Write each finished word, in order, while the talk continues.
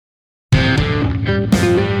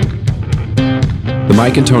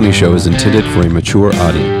Mike and Tony Show is intended for a mature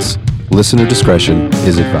audience. Listener discretion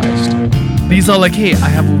is advised. He's all like, hey, I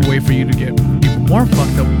have a way for you to get even more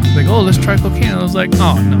fucked up. Like, oh, let's try cocaine. I was like,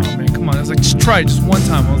 oh, no, man, come on. I was like, just try it just one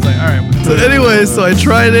time. I was like, all right. So anyway, so I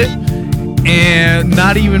tried it. And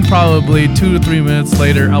not even probably 2 to 3 minutes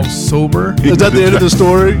later, I was sober. Is that the end of the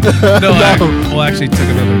story? No, I actually took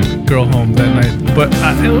another girl home that night. But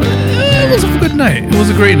it was a good night. It was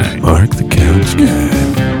a great night. Mark the Couch Guy.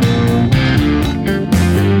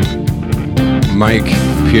 Mike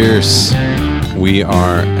Pierce, we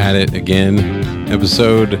are at it again.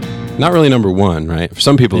 Episode, not really number 1, right? For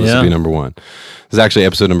some people, this would be number 1. This is actually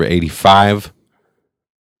episode number 85.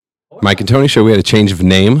 Mike and Tony Show, we had a change of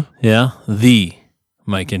name. Yeah, the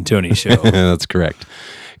Mike and Tony Show. That's correct.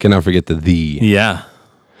 Cannot forget the "the." Yeah.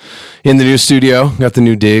 In the new studio, got the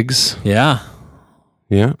new digs. Yeah.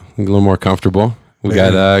 Yeah, a little more comfortable. We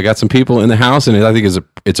got some people in the house, and I think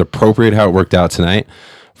it's appropriate how it worked out tonight.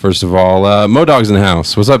 First of all, Modog's in the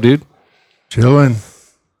house. What's up, dude? Chilling.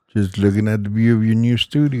 Just looking at the view of your new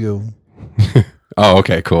studio. Oh,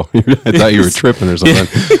 okay, cool. I thought you were tripping or something.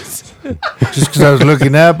 Just because I was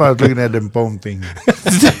looking up, I was looking at them phone things.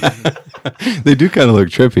 They do kind of look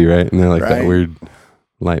trippy, right? And they're like that Right. weird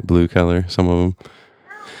light blue color, some of them.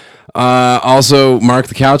 Also, Mark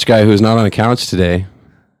the Couch Guy, who is not on a couch today.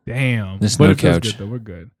 Damn. There's But no it feels couch. good, though. We're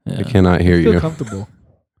good. I cannot hear Feel you. comfortable.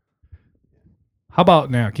 How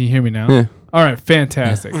about now? Can you hear me now? Yeah. All right,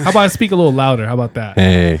 fantastic. How about I speak a little louder? How about that?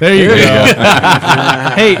 Hey. There you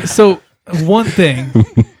go. Hey, so one thing,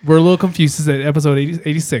 we're a little confused. This is at episode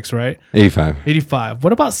 86, right? 85. 85.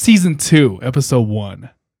 What about season 2, episode 1?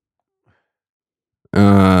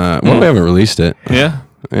 Well, we haven't released it. Yeah.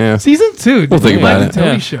 Yeah. Season 2. We'll think about it. Tony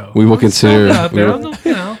Yeah. Show. We will Let's consider- throw it out there. we I'm will- not,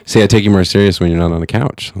 you know. See, I take you more serious when you're not on the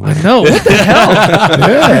couch. I know. What the hell?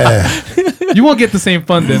 Yeah. You won't get the same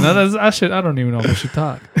fun then. I don't even know if I should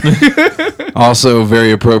talk. Also,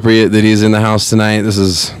 very appropriate that he's in the house tonight. This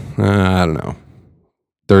is, I don't know,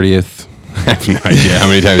 30th. I have no idea how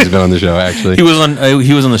many times he's been on the show, actually. He was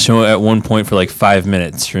on the show at one point for like 5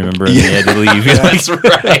 minutes, remember? And they had to leave. That's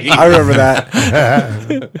right. I remember that.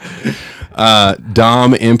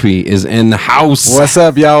 Dom Impey is in the house. What's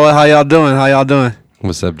up, y'all? How y'all doing?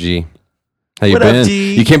 What's up, G? How you What up, been?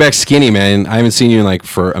 G? You came back skinny, man. I haven't seen you in like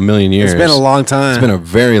for a million years. It's been a long time. It's been a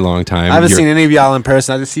very long time. I haven't seen any of y'all in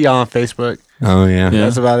person. I just see y'all on Facebook. Oh, yeah.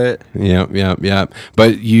 That's about it. Yep.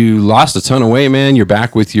 But you lost a ton of weight, man. You're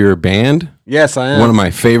back with your band. Yes, I am. One of my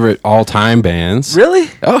favorite all-time bands. Really?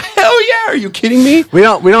 Oh, hell yeah. Are you kidding me? We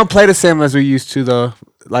don't play the same as we used to though.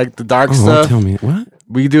 Like the dark Oh, stuff. tell me. What?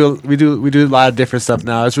 We do a lot of different stuff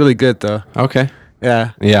now. It's really good though. Okay.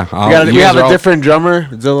 Yeah. Yeah. We have a different drummer.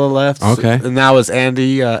 Zilla left. Okay. And now it's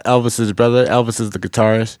Andy, Elvis's brother. Elvis is the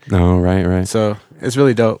guitarist. Oh, right. So it's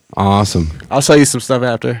really dope. Awesome. I'll show you some stuff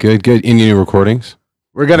after. Good. Any new recordings?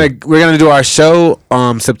 We're gonna do our show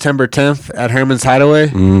September 10th at Herman's Hideaway.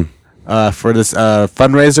 For this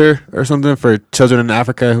fundraiser or something for children in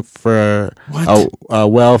Africa for a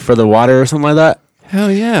well for the water or something like that.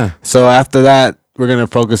 Hell yeah. So after that, we're gonna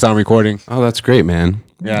focus on recording. Oh, that's great, man.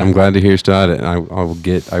 Yeah. I'm glad to hear you still at it. I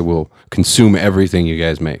will consume everything you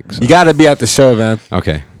guys make. So. You got to be at the show, man.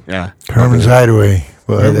 Okay. Yeah. Herman's Hideaway.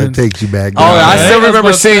 Well, that Herman's- takes you back. Oh, I Yeah, still that's remember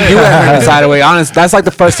what I'm seeing saying. you at Herman's Hideaway. Honest, that's like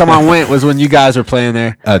the first time I went was when you guys were playing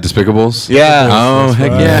there. Despicable?s? Yeah. Oh,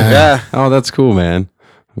 heck right. yeah. Yeah. Oh, that's cool, man.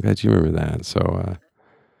 I'm glad you remember that. So,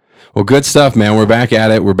 well, good stuff, man. We're back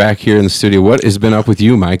at it. We're back here in the studio. What has been up with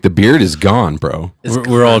you, Mike? The beard is gone, bro.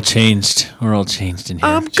 We're all changed. We're all changed in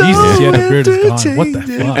here. Jesus, yeah, the beard is gone. What the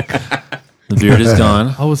fuck? The beard is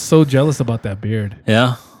gone. I was so jealous about that beard.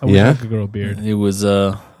 Yeah. I wish Yeah? I could grow a beard. It was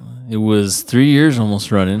 3 years almost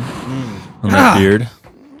running on that beard.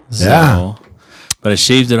 So, Yeah. But I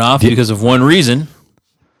shaved it off because of one reason,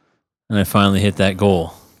 and I finally hit that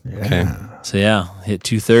goal. Okay. So yeah, hit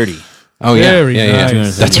 230. Oh, yeah. Very yeah.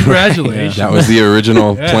 nice. That's Congratulations. That was the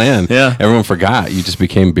original plan. Yeah. Everyone forgot. You just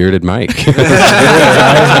became Bearded Mike.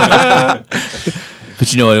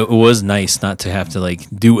 But you know, it was nice not to have to like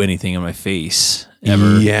do anything on my face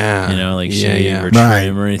ever. Yeah. You know, like Yeah, shave yeah. or Right.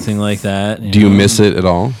 trim or anything like that. Do you miss it at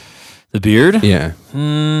all? the beard? Yeah.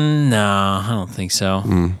 No, I don't think so.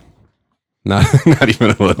 Not even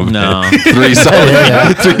a little bit. No. 3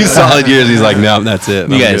 solid years. He's like, no, that's it.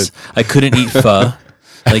 You I'm guys, good." I couldn't eat pho.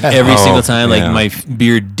 Like every Oh, single time, like yeah. my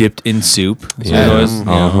beard dipped in soup. So Yeah. it was, you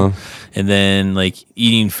know. Uh-huh. And then like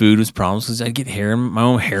eating food was problems because I'd get my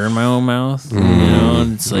own hair in my own mouth. You know,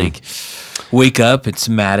 and it's like wake up, it's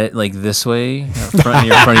matted like this way, front of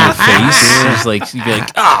your face. It's like you'd be like,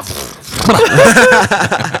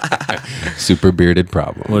 Super bearded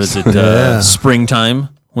problem. what is it? Yeah. Springtime.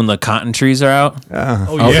 when the cotton trees are out. Oh,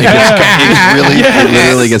 Oh, it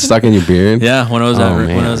literally gets stuck in your beard. Yeah, when I was Oh, at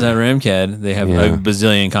man. Ramcad, they have Yeah. a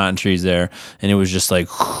bazillion cotton trees there, and it was just like,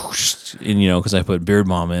 whoosh, and because I put beard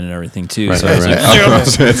balm in and everything too. Right, so right, it's right.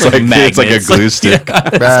 like, Oh, it's like a magnets. glue stick.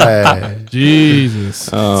 Right. Jesus.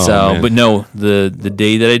 Oh, so, man. but no, the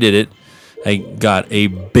day that I did it, I got a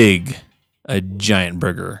giant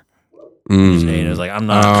burger. And it was like, I'm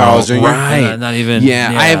not Carl's Jr.? not even.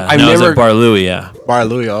 Yeah, I've no, it was never- at Bar Louie, yeah. Bar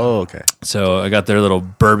Louie. Oh, okay. So I got their little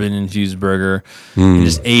bourbon infused burger and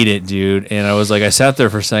just ate it, dude. And I was like, I sat there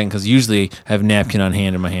for a second because usually I have napkin on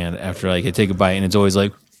hand in my hand after like I take a bite, and it's always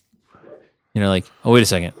like, like, oh wait a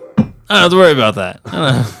second, I don't have to worry about that.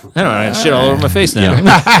 I don't have shit all over my face now.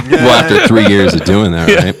 Well, after 3 years of doing that,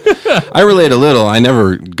 right? I relate a little. I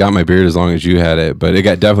never got my beard as long as you had it, but it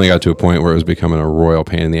definitely got to a point where it was becoming a royal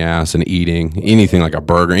pain in the ass. And eating anything like a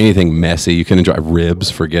burger, anything messy, you can enjoy ribs.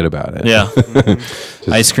 Forget about it. Yeah,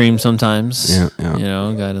 ice cream sometimes. Yeah.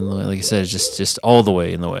 Got in the way. Like I said, just all the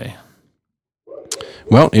way in the way.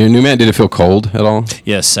 Well, your new man, did it feel cold at all?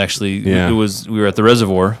 Yes, actually, Yeah. it was. We were at the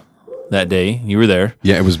reservoir that day. You were there.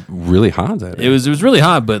 Yeah, it was really hot that day. It was really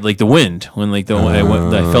hot, but like the wind, when like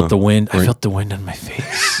I felt the wind. I felt the wind on my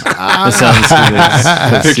face. That sounds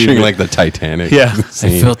stupid. picturing like the Titanic. Yeah, I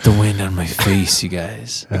scene. felt the wind on my face, you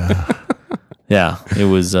guys. Yeah, it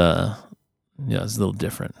was. It was a little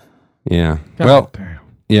different. Yeah. Well,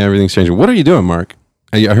 yeah, everything's changing. What are you doing, Mark?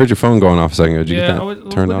 I heard your phone going off a second ago. Did you get Yeah, that I was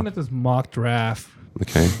turned looking off? at this mock draft,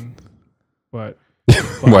 Okay. but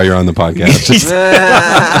While you're on the podcast. Just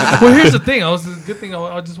well, here's the thing. Good thing.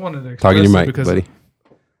 I just wanted to express talking to your it mic, because, buddy.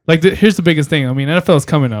 like, here's the biggest thing. I mean, NFL is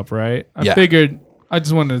coming up, right? I Yeah. figured I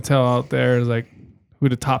just wanted to tell out there like who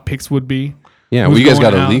the top picks would be. Yeah, well, who's you guys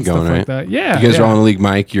going got a out league and stuff going, like right? that. Yeah, You guys yeah. are on a league,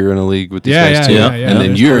 Mike. You're in a league with these Yeah, guys yeah, too. yeah, And then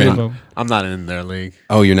there's you're three in. of them. I'm not in their league.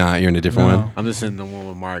 Oh, you're not. You're in a different No. one. I'm just in the one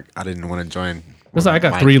with Mark. I didn't want to join. Listen, I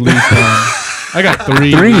got Mike. 3 leagues going. I got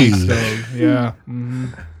 3 leagues. So, yeah. Mm-hmm.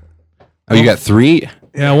 Oh, you got 3?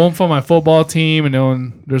 Yeah, one for my football team, and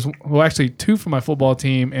then there's actually 2 for my football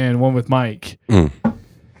team, and one with Mike.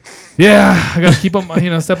 Yeah, I gotta keep up,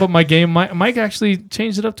 step up my game. Mike actually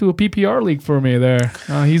changed it up to a PPR league for me there.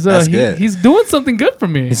 That's good. He's doing something good for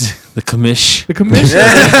me. The commish. The commission,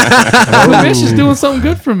 the commission's doing something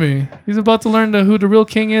good for me. He's about to learn who the real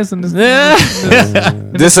king is, and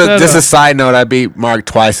This a side note. I beat Mark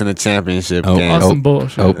twice in the championship Oh, game. awesome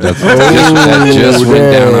bullshit. Oh, that just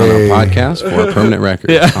went down on our podcast for a permanent record.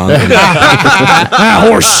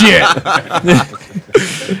 Horse shit.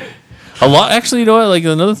 A lot, actually. You know what? Like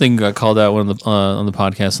another thing got called out on the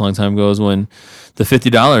podcast a long time ago is when the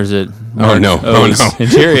 $50 at Mark owes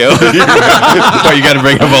Ontario. Why you got to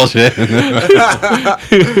bring up bullshit?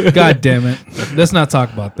 God damn it. Let's not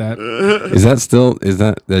talk about that. Is that still? Is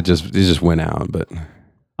that it just went out? But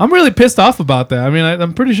I'm really pissed off about that. I mean,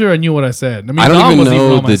 I'm pretty sure I knew what I said. I mean, I Dom don't even wasn't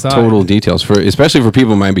know on my the side. total details especially for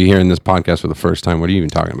people who might be hearing this podcast for the first time. What are you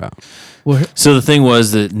even talking about? Well, So the thing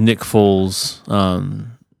was that Nick Foles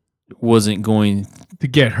wasn't going to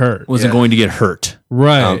get hurt. going to get hurt.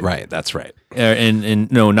 Right. Right, that's right.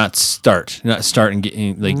 And no, not start and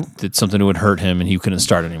getting like that something would hurt him and he couldn't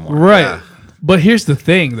start anymore. Right. But here's the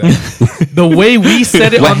thing, though. The way we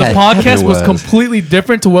said it on the What? podcast It was was. completely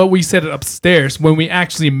different to what we said it upstairs when we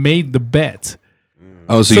actually made the bet.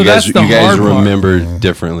 Oh, so So you guys that's the hard part. remember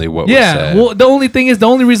differently what was Yeah. said. Well, the only thing is, the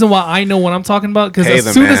only reason why I know what I'm talking about, because Pay as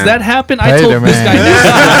the soon as man. that happened, I Pay told the this man.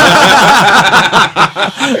 guy,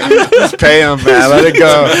 Just pay him, man. Let it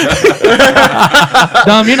go.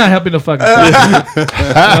 Dom, you're not helping the fucking story. You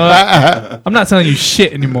know what? I'm not telling you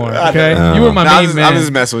shit anymore, okay? You were my Nah, main man. I'm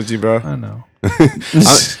just messing with you, bro. I know.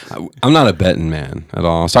 I'm not a betting man at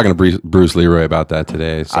all. I was talking to Bruce Leroy about that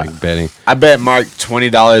today. It's like betting. I bet Mark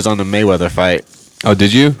 $20 on the Mayweather fight. Oh,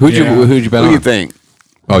 did you? Who'd you bet Who on? do you think?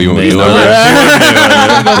 Oh, you want me to know?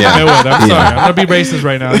 Yeah. I'm sorry. I'm gonna be racist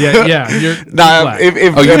right now. Yeah. You're Nah, black.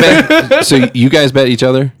 if Oh, you bet. So you guys bet each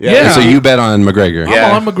other? Yeah. So you bet on McGregor?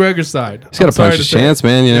 Yeah. I'm on McGregor's side. He's got a punch chance,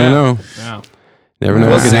 man. You never know. Yeah. Never know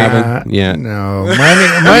what could happen. Yeah. No,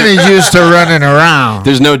 money's used to running around.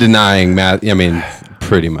 There's no denying Matt. I mean,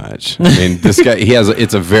 pretty much. I mean, this guy.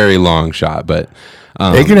 It's a very long shot, but.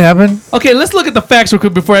 It can happen. Okay, let's look at the facts real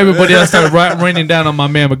quick before everybody else started raining down on my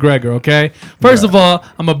man McGregor, okay? First of all,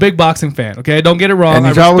 I'm a big boxing fan, okay? Don't get it wrong. And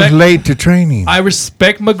he's always late to training. I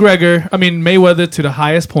respect Mayweather to the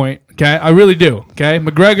highest point, okay? I really do, okay?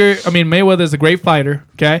 Mayweather is a great fighter,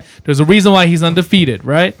 okay? There's a reason why he's undefeated,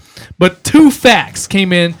 right? But 2 facts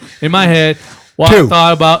came in my head while I Two.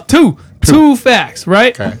 thought about two facts,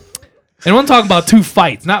 right? Okay. And I'm talking about 2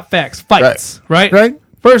 fights, not facts, fights, right? Right.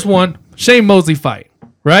 First one, Shane Mosley fight.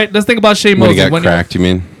 right? Let's think about Shane When Mosley. he got cracked, you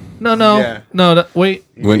mean? No. Wait.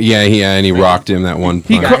 And he rocked him that one.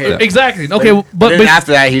 He punch. exactly. Okay, But but then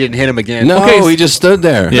after that, he didn't hit him again. No, Okay, he just stood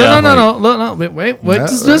there. Yeah. no. Wait.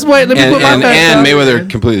 Just wait. Let me And, put my and, facts and out. Mayweather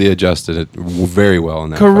completely adjusted it very well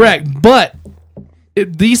in that. Correct, but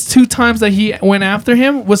these 2 times that he went after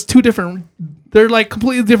him was 2 different. They're like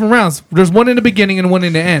completely different rounds. There's one in the beginning and one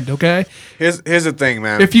in the end. Okay. Here's the thing,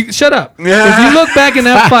 man. If you shut up, if you look back in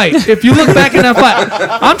that fight,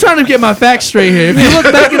 I'm trying to get my facts straight here. If you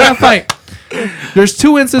look back in that fight, there's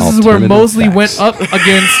 2 instances where Alternative Mosley facts. went up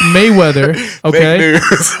agaast Mayweather. Okay, Fake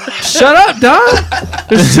news. shut up, Don.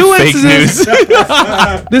 There's 2 Fake instances.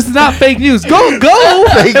 This is not fake news. Go and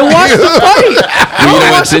watch the fight. You Go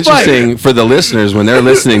know watch what's the fight. interesting for the listeners when they're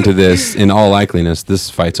listening to this? In all likeliness, this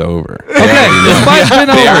fight's over. Okay, this fight's been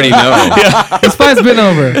over. They already know. This fight's been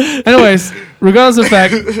over. Anyways, regardless of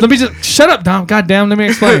fact, let me just shut up, Dom. Goddamn, let me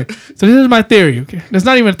explain. So this is my theory. Okay, it's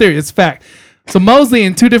not even a theory; it's fact. So Mosley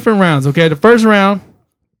in 2 different rounds. Okay, the first round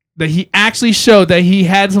that he actually showed that he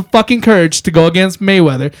had some fucking courage to go against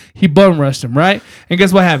Mayweather. He bum rushed him, right? And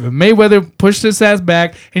guess what happened? Mayweather pushed his ass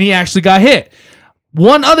back, and he actually got hit.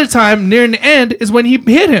 One other time near the end is when he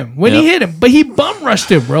hit him. He hit him, but he bum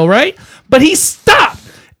rushed him, bro, right? But he stopped.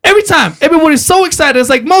 Every time, everybody's so excited. It's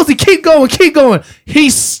like, Mosley, keep going. He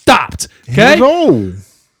stopped. Okay. He's old.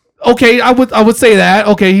 Okay, I would say that.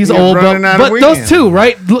 Okay, he's old, running out of but those weekend. 2,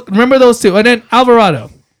 right? Remember those 2, and then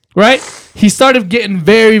Alvarado, right? He started getting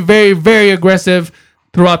very, very, very aggressive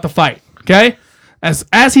throughout the fight. Okay,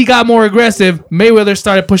 as he got more aggressive, Mayweather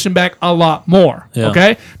started pushing back a lot more. Yeah.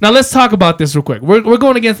 Okay, now let's talk about this real quick. We're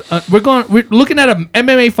going against we're looking at an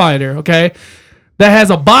MMA fighter. Okay, that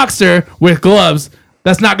has a boxer with gloves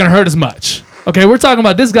that's not going to hurt as much. Okay, we're talking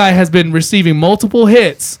about this guy has been receiving multiple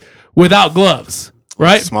hits without gloves.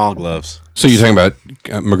 Right? Small gloves. So you're talking about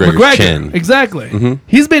McGregor's chin. Exactly.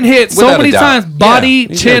 He's been hit so Without a many doubt. times, body, Yeah, he's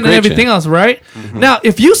got a chin, and great everything chin. else, right? Now,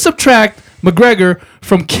 if you subtract McGregor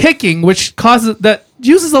from kicking, which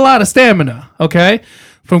uses a lot of stamina, okay?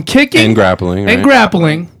 From kicking And grappling,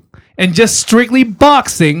 right? and just strictly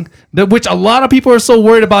boxing, which a lot of people are so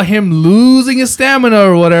worried about him losing his stamina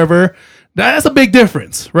or whatever. That's a big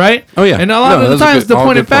difference, right? Oh, yeah. And a lot No, of the those are times, good- the all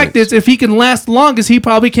point good of fact points. is, if he can last longest, he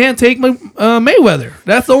probably can't take Mayweather.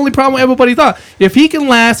 That's the only problem everybody thought. If he can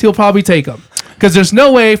last, he'll probably take him. Because there's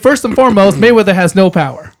no way, first and foremost, Mayweather has no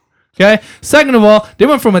power. Okay? Second of all, they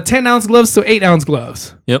went from a 10-ounce gloves to 8-ounce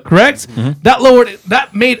gloves. Yep. Correct? That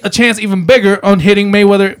made a chance even bigger on hitting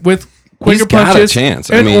Mayweather with quicker He's got punches. a chance.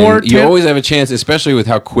 and- or you always have a chance, especially with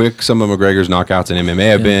how quick some of McGregor's knockouts in MMA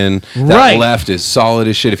have been. That Right. left is solid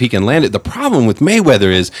as shit if he can land it. The problem with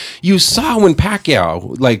Mayweather is you saw when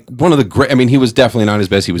Pacquiao, like one of the great, I mean, he was definitely not his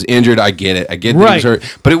best. He was injured. I get it. I get that he Right. was hurt,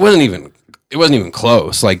 but it wasn't even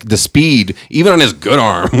close. Like the speed, even on his good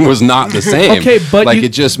arm, was not the same. Okay, but like you- it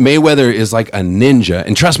just Mayweather is like a ninja.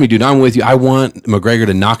 And trust me, dude, I'm with you. I want McGregor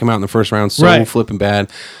to knock him out in the first round so Right. flipping bad.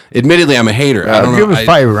 Admittedly, I'm a hater. I don't Give know. us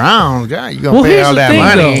 5 rounds, guy. You gonna Well, pay here's all the that thing,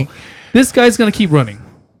 money? though. This guy's going to keep running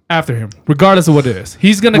after him, regardless of what it is.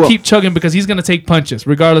 He's going to keep chugging because he's going to take punches,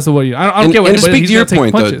 regardless of what you. I don't And, care what and to anybody- speak he's to your gonna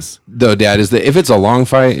take point, punches. though, Dad, is that if it's a long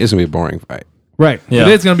fight, it's gonna be a boring fight. Right. Yeah. It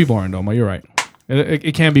is going to be boring, Doma. You're right.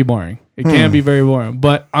 It can be boring. It can be very boring.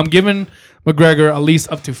 But I'm giving McGregor at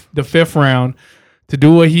least up to the 5th round to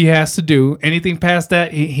do what he has to do. Anything past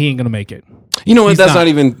that, he ain't going to make it. You know what? He's That's not. not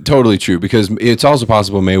even totally true because it's also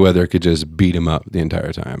possible Mayweather could just beat him up the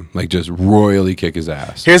entire time, like just royally kick his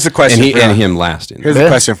ass. Here's the question and for y'all. him lasting Here's the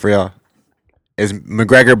question for y'all: is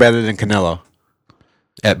McGregor better than Canelo?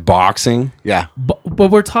 at boxing. Yeah.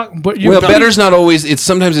 But we're talking. But you're Well, better's not always. It's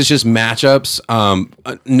sometimes it's just matchups.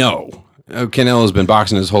 No. Canelo's been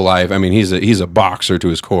boxing his whole life. I mean, he's a boxer to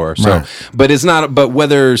his core. So, Right. but it's not. But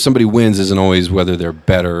whether somebody wins isn't always whether they're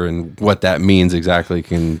better, and what that means exactly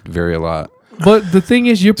can vary a lot. But the thing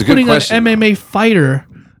is, you're a good putting an question, MMA fighter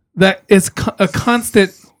that is a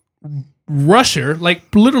constant rusher, like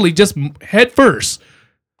literally just head first.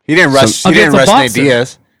 He didn't rush. Some- He didn't against a rush Nate boxer.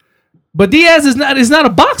 Diaz. But Diaz is not a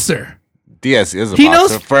boxer. Diaz is a He boxer.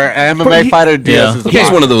 knows- For an for MMA he- fighter, Diaz Yeah. is a Okay. He's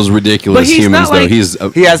boxer. one of those ridiculous But he's humans, not though.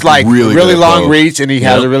 like- He has like really good at long both. reach, and he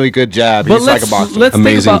has a really good jab. But He's like a boxer. let's think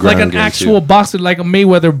Amazing about like an ground game, actual too. boxer, like a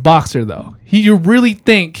Mayweather boxer, though. You really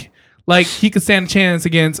think like he could stand a chance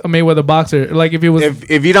against a Mayweather boxer? Like if it was,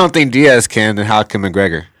 If you don't think Diaz can, then how can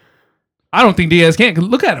McGregor? I don't think Diaz can. 'Cause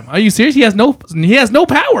look at him. Are you serious? He has no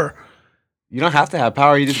power. You don't have to have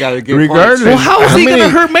power. You just got to get Regardless, Well, how is he gonna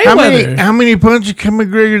hurt Mayweather? How many punches can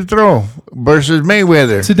McGregor throw versus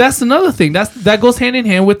Mayweather? So that's another thing. That goes hand in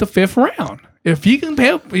hand with the 5th round. If he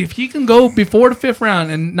can go before the 5th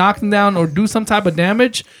round and knock him down or do some type of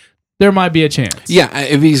damage, there might be a chance. Yeah,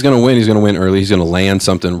 if he's going to win early. He's going to land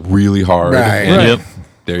something really hard. Right. And Yep.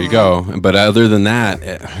 there you go. But other than that,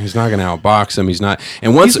 he's not going to outbox him. He's not.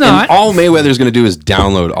 And once He's not. and all Mayweather's going to do is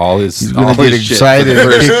download all his gonna all get his shit. excited and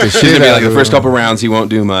kick the He's shit going to be out like the of first him. couple rounds he won't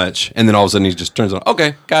do much, and then all of a sudden he just turns on.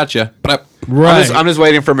 Okay, gotcha. But Right. I'm just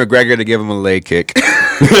waiting for McGregor to give him a leg kick.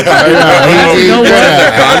 You know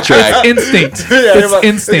what? contract. Instinct. It's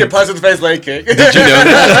instinct. Punch in the face leg kick. Did you know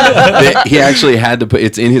that he actually had to put?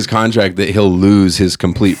 It's in his contract that he'll lose his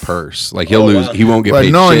complete purse. Like he'll lose. He won't get But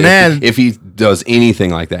paid knowing shit that- if he does anything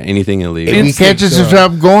like that, anything illegal. If he Instinct, catches though.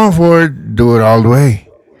 himself going for it, do it all the way.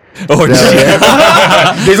 Oh, They're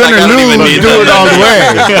gonna I don't even lose. need Do it all the way.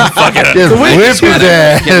 Just whip his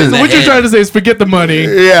ass. What you're trying to say is forget the money,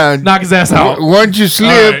 Yeah. knock his ass out. Once you slip,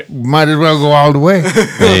 All right. might as well go all the way.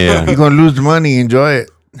 Yeah. You're gonna lose the money. Enjoy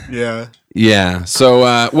it. Yeah. Yeah. So,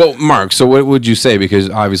 well, Mark. So, what would you say? Because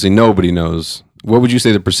obviously nobody knows. What would you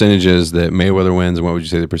say the percentage is that Mayweather wins, and what would you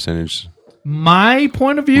say the percentage? My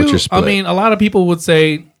point of What's view, your I split? mean, a lot of people would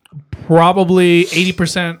say probably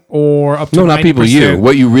 80% or up to No, not 90%. people. You.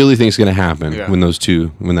 What you really think is going to happen Yeah. when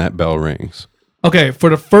that bell rings? Okay, for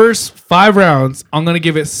the first 5 rounds, I'm going to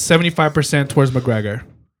give it 75% towards McGregor.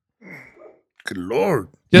 Good Lord.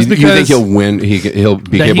 Just you because think he'll win? He'll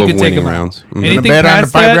be that he capable could of take winning him out. rounds. Mhm. Anything bet on the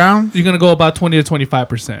past 5 that, rounds? you're going to go about 20 to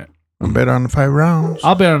 25%. I bet on the 5 rounds.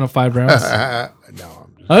 I'll bet on the 5 rounds.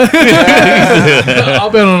 I'll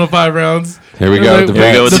bet on the 5 rounds. Here we go. The There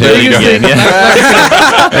you go with bets. the Here we biggest go. thing.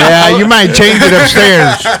 Yeah. Yeah, you might change it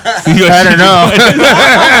upstairs. I don't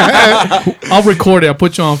know. I'll record it. I'll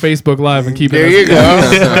put you on Facebook Live and keep There it. you go.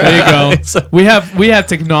 There you go. We have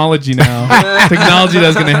technology now. Technology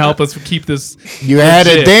that's going to help us keep this. You had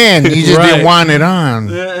Shit. it then. You just Right. didn't want it on.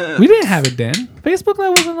 We didn't have it then. Facebook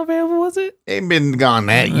Live wasn't available, was it? Ain't been gone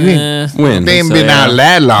that. You ain't, Win. they ain't so, been yeah. out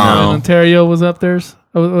that long. Ontario was upstairs.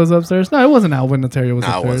 Was upstairs. No, it wasn't out when Ontario was No,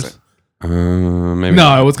 it upstairs. wasn't. Maybe.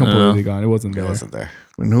 No, it was completely gone. It wasn't there. It wasn't there.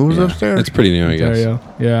 When who was upstairs? It's pretty new, I guess. Ontario.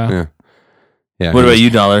 Yeah. Yeah. Yeah. What about you,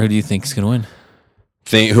 Dollar? Who do you think is gonna win?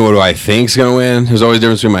 Who do I think's gonna win? There's always a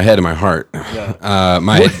difference between my head and my heart.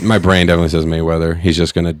 My brain definitely says Mayweather. He's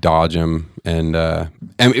just gonna dodge him, and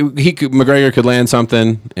McGregor could land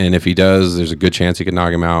something, and if he does, there's a good chance he could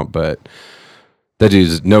knock him out. But that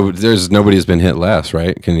dude's there's nobody has been hit less,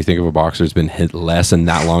 right? Can you think of a boxer that's been hit less in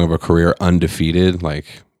that long of a career, undefeated? Like,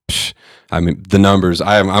 I mean, the numbers.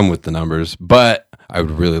 I'm with the numbers, but I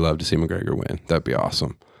would really love to see McGregor win. That'd be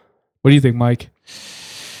awesome. What do you think, Mike?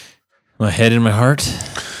 My head and my heart.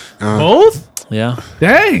 Both? Yeah.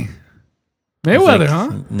 Dang. Mayweather, huh?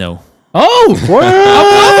 No. Oh, I'm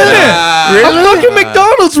loving it. I'm looking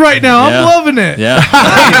McDonald's right now. Yeah. I'm loving it. Yeah.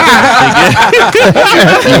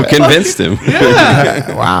 You convinced him.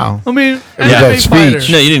 Yeah. Wow. I mean, Yeah. MMA That fighter.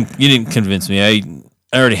 speech. No, you didn't convince me. I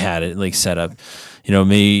already had it like set up. You know,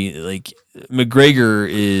 McGregor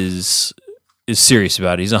is serious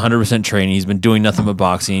about it. He's 100% training. He's been doing nothing but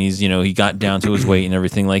boxing. He got down to his weight and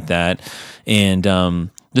everything like that. And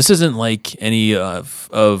this isn't like any of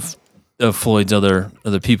Floyd's other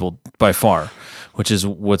people by far, which is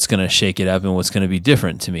what's going to shake it up and what's going to be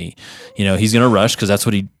different to me. He's going to rush because that's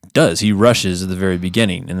what he does. He rushes at the very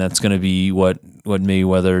beginning, and that's going to be what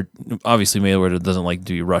Mayweather. Obviously, Mayweather doesn't like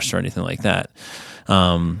to be rushed or anything like that.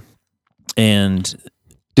 And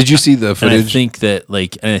Did you see the and I footage? think that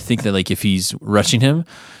if he's rushing him,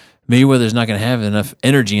 Mayweather's not going to have enough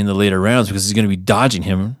energy in the later rounds because he's going to be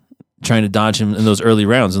trying to dodge him in those early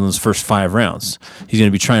rounds, in those first 5 rounds. He's going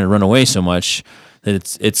to be trying to run away so much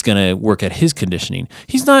that it's going to work at his conditioning.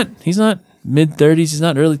 He's not mid 30s. He's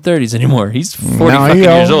not early 30s anymore. He's 40 No, he fucking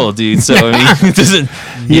years old. old, dude. So I mean, it doesn't.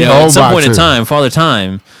 He At old some point in boxer. time, Father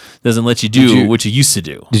Time doesn't let you do what you used to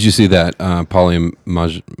do. Did you see that Paulie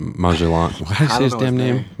Magellan? How do you say his damn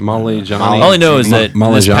name? Malejani. All I know is that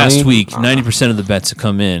this past Malejani? week, 90% of the bets have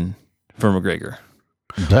come in for McGregor.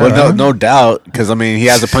 Well, no doubt, because I mean, he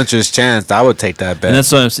has a puncher's chance. I would take that bet. And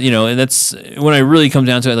that's what I'm, and that's when I really come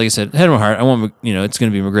down to it. Like I said, head of my heart, I want, it's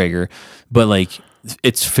going to be McGregor, but like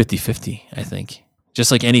it's 50-50, I think.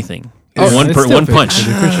 Just like anything. Oh, one it's still one 50, punch. for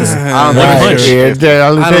sure. I don't One know. punch. Yeah,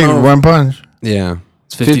 all it I don't takes know. one punch. Yeah.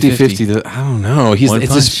 It's 50-50. I don't know. It's his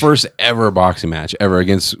punch. first ever boxing match ever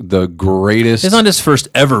against the greatest It's not his first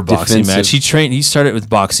ever boxing Defensive. match. He started with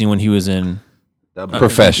boxing when he was in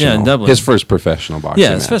professional. Yeah, in Dublin. His first professional boxing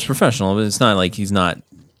it's match. first professional, but it's not like he's not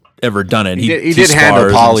ever done it. He did handle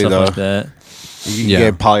spars and Paulie, stuff though. like that. You Yeah.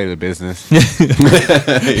 get Paulie the business.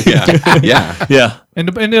 Yeah. Yeah. And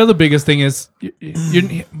the other biggest thing is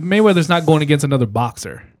Mayweather's not going against another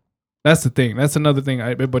boxer. That's the thing. That's another thing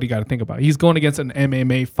everybody got to think about. He's going against an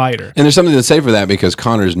MMA fighter. And there's something to say for that because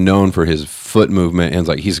Conor's known for his foot movement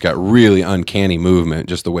and he's got really uncanny movement,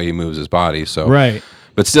 just the way he moves his body. So right.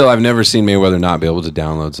 But still, I've never seen Mayweather not be able to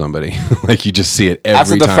download somebody. You just see it every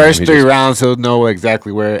After time. the first 3 rounds, he'll know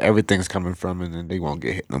exactly where everything's coming from, and then they won't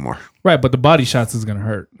get hit no more. Right, but the body shots is gonna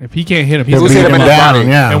hurt. If he can't hit him, he's Who's gonna hit him in his body?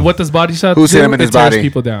 Yeah. And what does body shots Who's do? hit him in It his tears body?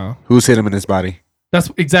 people down. Who's hit him in his body?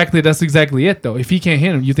 That's exactly it though. If he can't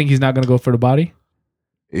hit him, you think he's not gonna go for the body?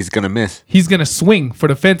 He's gonna miss. He's gonna swing for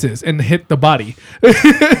the fences and hit the body.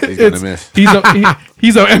 He's gonna miss. He's a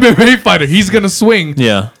MMA fighter. He's gonna swing.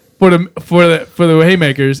 Yeah. For the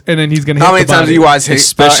haymakers, and then he's gonna. How hit many the times body. do you watch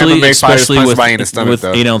Especially MMA fighters punch with somebody in the stomach,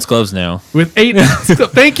 though? 8-ounce gloves now. With 8 ounces?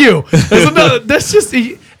 Thank you. That's just.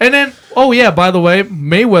 And then, oh yeah, by the way,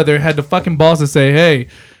 Mayweather had the fucking balls to say, "Hey,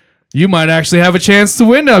 you might actually have a chance to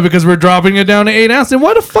win now because we're dropping it down to 8 ounces." And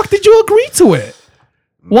why the fuck did you agree to it?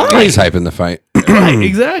 Why? He's hyping the fight. Right,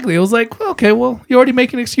 exactly. It was like, okay, well, you're already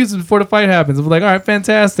making excuses before the fight happens. I was like, all right,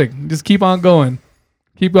 fantastic. Just keep on going.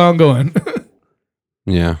 Keep on going.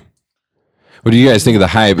 Yeah. What do you guys think of the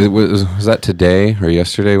hype? Was that today or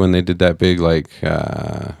yesterday when they did that big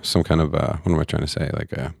some kind of what am I trying to say?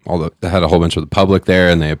 They had a whole bunch of the public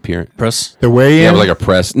there and they appear. Press. The weigh-in? Yeah, it was like a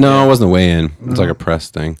press. No, it wasn't a weigh-in. It was like a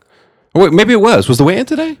press thing. Oh, wait, maybe it was. Was the weigh-in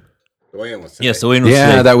today? The weigh-in was today. Yes, the weigh-in was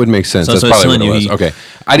Yeah, today. that would make sense. So That's I was probably what telling it you, was. Okay,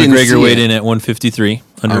 I didn't see McGregor weighed it. in at 153,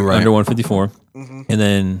 under Oh, right. under 154, and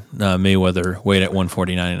then Mayweather weighed at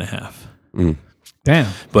 149.5.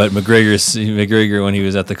 Damn. But McGregor, when he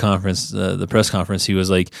was at the conference, the press conference, he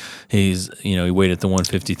was like, he weighed at the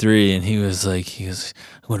 153, and he was like, I'm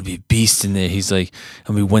going to be a beast in there. He's like,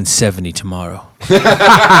 I'm going to be 170 tomorrow.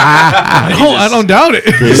 I don't doubt it.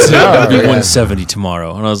 He said, I'm going to be 170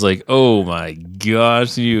 tomorrow. And I was like, oh my gosh,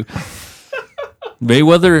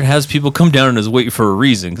 Mayweather has people come down in his weight for a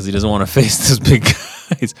reason because he doesn't want to face those big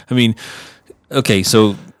guys. I mean, okay,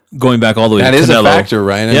 so going back all the way That to is a Canelo. factor,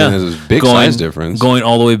 right? I mean, there's a big size difference. Going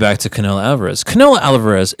all the way back to Canelo Alvarez. Canelo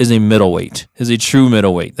Alvarez is a middleweight, is a true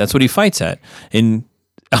middleweight. That's what he fights at. And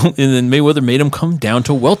then Mayweather made him come down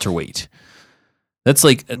to welterweight. That's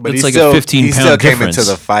like a 15-pound difference. He still came into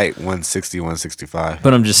the fight 160, 165.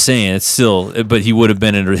 But I'm just saying, it's still. But he would have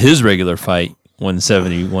been in his regular fight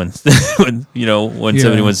 170,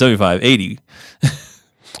 175, 80.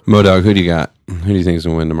 Modog, who do you got? Who do you think is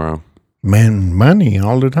going to win tomorrow? Man, money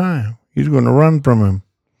all the time. He's going to run from him.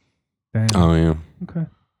 Damn. Oh, yeah. Okay.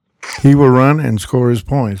 He will run and score his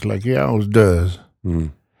points like he always does.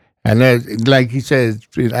 Mm. And that, like he says,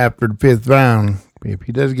 after the 5th round, if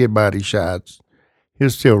he does get body shots,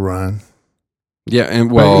 he'll still run. Yeah,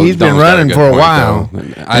 and well, But he's been Donald's got a running good for a point, while.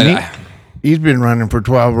 though. He's been running for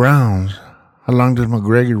 12 rounds. How long does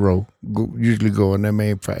McGregor usually go in that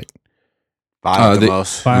main fight? 5 at the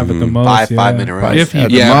most. 5 at the most. 5-minute rounds. If he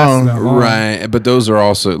At the lasts most, that long. right, but those are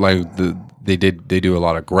also they do a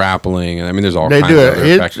lot of grappling, and I mean, there's all They kinds do of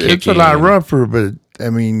it. other It's a lot rougher, but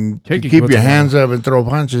I mean, to Kicking keep puts your him hands up and throw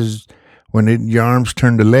punches when your arms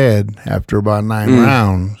turn to lead after about 9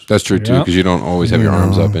 rounds. That's true too, Yeah. because you don't always have your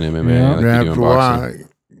arms up in MMA Yeah. like you do After in a boxing. while,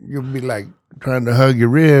 you'll be like trying to hug your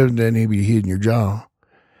ribs, then he'll be hitting your jaw.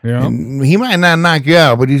 Yeah. And he might not knock you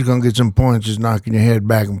out, but he's gonna get some points just knocking your head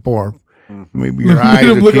back and forth. Maybe your eyes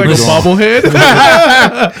will Look keep like a going. bobblehead.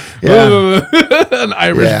 Yeah. An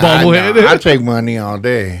Irish Yeah, bobblehead. I take money all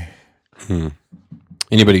day.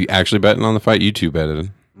 Anybody actually betting on the fight? You two betted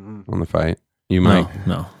on the fight. You might.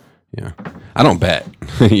 No. Yeah, I don't bet.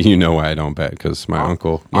 You know why I don't bet? Because my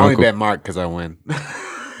uncle. I only bet Mark because I win.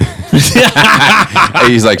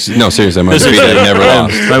 He's like, no, seriously, I'm undefeated. I've never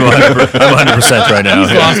lost. I'm 100% right now.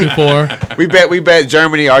 He's lost before. We bet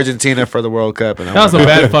Germany, Argentina for the World Cup, and That was a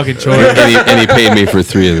bad fucking choice. and he paid me for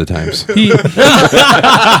 3 of the times.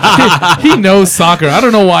 He knows soccer. I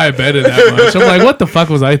don't know why I betted that much. I'm like, what the fuck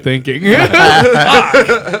was I thinking?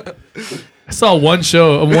 Fuck. I saw one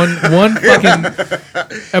show, one fucking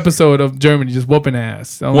episode of Germany just whooping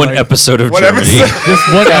ass. I'm One like, episode of What Germany. episode?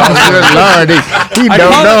 Just one episode. Good Lord, he I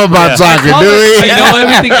don't call know it- about soccer, I do he? know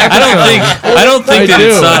everything. I don't think that do.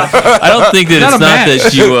 it's not. I don't think that Not it's a not match.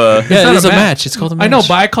 that you. Yeah, not it is a a match. match. It's called a match. I know,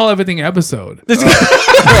 but I call everything episode. I'm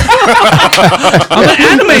an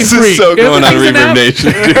anime This freak. is so going on Everything's an Reverb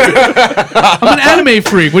Nation. I'm an anime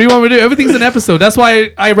freak. What do you want me to do? Everything's an episode. That's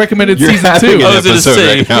why I recommended You're season having 2. an I was gonna episode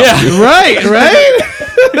say, right now. yeah. Right. Right?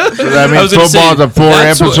 So that I means was gonna football's say,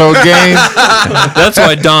 a 4-episode game. That's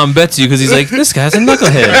why Dom bets you, because he's like, this guy's a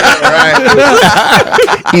knucklehead.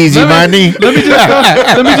 Easy money. Let me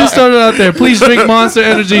just throw it out there. Please drink Monster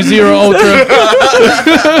Energy Zero Ultra.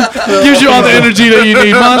 Gives you all the energy that you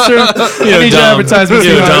need. Monster. You know, need your Dom, advertisements.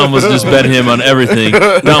 you know, Dom was just betting him on everything.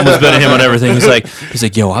 Dom was betting him on everything. He's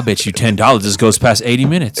like, yo, I bet you $10 this goes past 80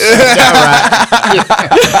 minutes.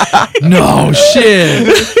 No shit.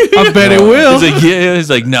 I bet it will. He's like, yeah. He's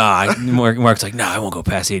like, nah. Mark's like, nah, I won't go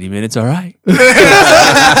past 80 minutes. All right.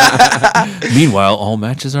 Meanwhile, all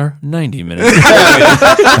matches are 90 minutes.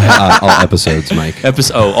 All episodes, Mike. All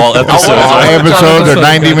episodes. All episodes are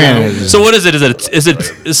 90 minutes. So what is it? Is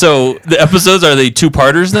it so the episodes, are they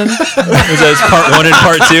two-parters then? Is that part 1 and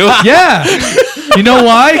part 2? Yeah. You know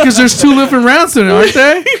why? Because there's 2 different rounds in it, aren't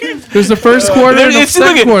they? There's the first quarter and the It's- second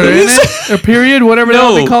look at- quarter, isn't it? A period, whatever the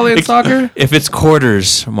hell they call it in if- soccer. If it's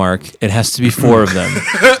quarters, Mark, it has to be 4 of them.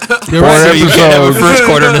 You're right. So you can't have a episodes. first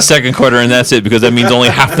quarter and a second quarter, and that's it, because that means only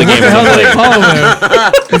half the game What the is hell do they played. call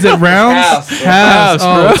them? Is it rounds? Halves.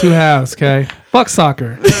 Oh, 2 halves. Okay. Fuck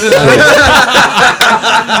soccer.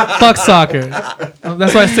 Fuck soccer.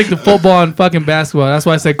 That's why I stick to football and fucking basketball. That's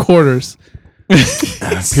why I say quarters.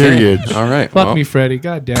 Period. All right. Fuck well, me, Freddie.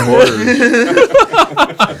 God damn it.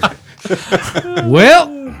 Well,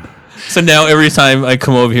 So now every time I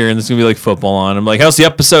come over here and there's going to be like football on, I'm like, how's the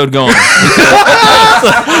episode going?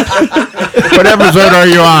 What episode are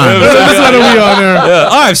you on? what episode are we on there?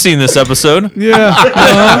 I've seen this episode. Yeah.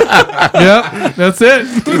 Yep. That's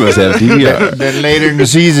it. You must have DVR. Then later in the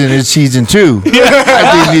season, it's season 2.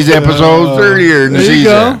 I think these episodes earlier in the There you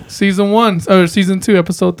season. go. Season 1 or season 2,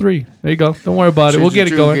 episode 3. There you go. Don't worry about it. We'll get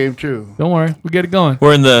it going. Game 2. Don't worry. We'll get it going.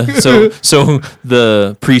 We're in the so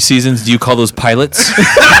the preseasons. Do you call those pilots?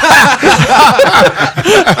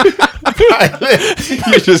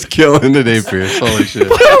 You're just killing today, Pierce. Holy shit.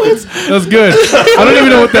 That's good. I don't even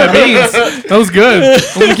know what that means. That was good.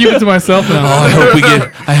 I'm gonna keep it to myself now. I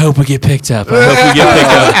hope we get picked up. I hope we get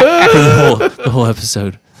picked up for the whole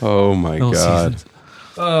episode. Oh my Whole god.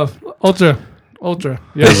 Ultra.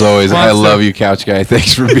 Yeah. As always, I Monster. love you, couch guy.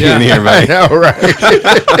 Thanks for being Yeah. here, I buddy. know, right?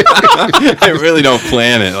 I really don't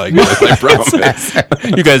plan it like this, I promise.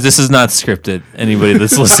 You guys, this is not scripted. Anybody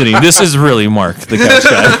that's listening, this is really Mark, the couch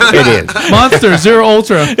guy. It is. Monster Zero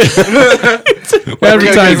Ultra.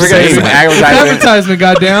 Advertisement. Advertisement.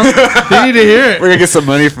 Goddamn. They need to hear it. We're gonna get some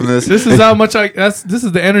money from this. This is how much this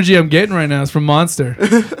is the energy I'm getting right now. It's from Monster.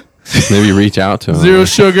 Maybe reach out to him. Zero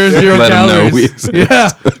sugar, 0 Let 'em know calories. we-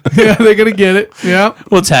 Yeah, they're gonna get it. Yeah.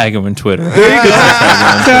 We'll tag him on Twitter.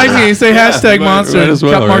 Tag me. Say hashtag Monster. might as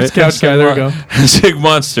well, Mark's right? couch guy. There we go. Big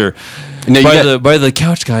Monster. Now, you got- By the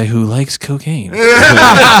couch guy who likes cocaine.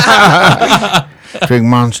 Drink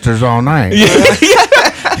monsters all night.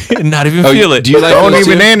 Not even feel it. Do you like Don't those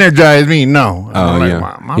even too? energize me. No. I Oh don't like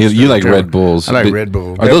yeah, Monsters. you like Red Bulls. I like But- Red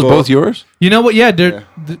Bull. Are those both yours? You know what? Yeah,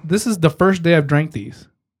 this is the first day I've drank these.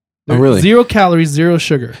 Oh really? 0 calories, 0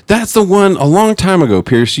 sugar. That's the one a long time ago,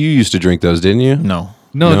 Pierce. You used to drink those, didn't you? No.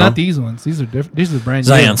 No, No? not these ones. These are different. These are brand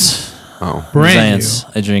new. Zayance. Oh, Brand Zayance.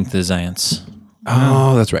 I drink the Zayance.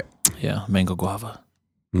 oh, that's right. Yeah, mango guava.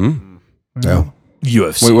 Hmm? No.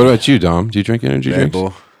 UFC. Wait, what about you, Dom? Do you drink energy Red drinks?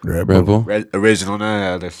 Bull. Red Red Bull. Original, none of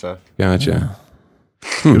that other stuff. Gotcha.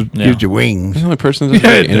 Gives Yeah. you wings. You're the only person that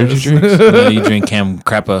Yeah, drink it energy does. drinks. No, you drink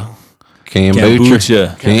kombucha.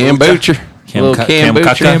 Kombucha. Kombucha. Little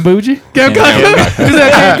kombucha. Cambuji? Cam Cock? Is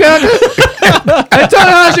that Cam Cock? Hey,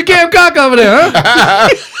 Tony, how's your Cam Cock over there, huh?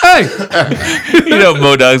 Hey! You know,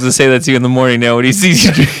 Modog's will say that to you in the morning now when he sees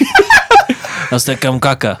you drink. How's that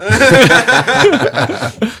kombucha?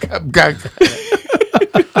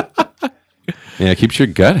 Yeah, keeps your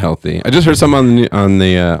gut healthy. I just heard something on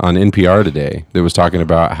NPR today that was talking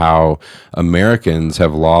about how Americans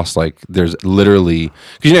have lost, like, there's literally,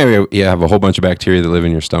 because you have a whole bunch of bacteria that live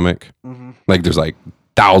in your stomach. Like there's like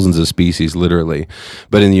thousands of species, literally.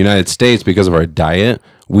 But in the United States, because of our diet,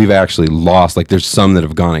 we've actually lost, like there's some that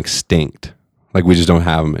have gone extinct. Like we just don't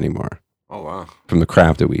have them anymore Oh wow. from the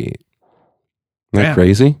crap that we eat. Isn't that Yeah.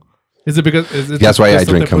 crazy? Is it because... Is it That's why I just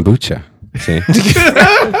drink something- kombucha. See?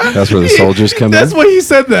 That's where the soldiers come That's in. why he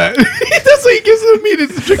said that. That's why he gives it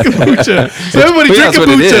immediately to drink kombucha. So everybody But drink that's what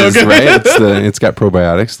it kombucha, is, okay? right? It's got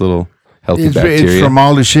probiotics, little healthy It's bacteria. from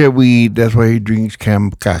all the shit we eat. That's why he drinks Cam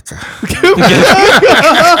Caca.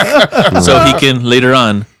 So he can later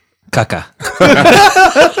on caca.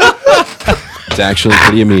 It's actually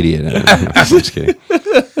pretty immediate. I'm just kidding.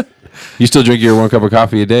 You still drink your 1 cup of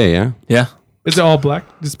coffee a day, yeah? Yeah. Is it all black?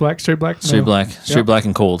 Just black? Straight black? Straight No. black. Straight Yep. black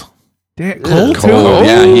and cold. Damn, cold too? Cold.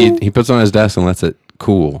 Yeah, he puts it on his desk and lets it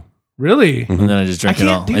cool. Really? And then I just drink I it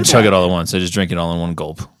can't all. do I chug that. it all at once. I just drink it all in one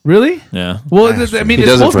gulp. Really? Yeah. Well, I mean, He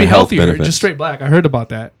it's does it supposed to for be health healthier. benefits. Just straight black. I heard about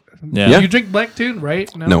that. Yeah. You drink black too,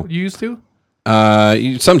 right? No. You used to?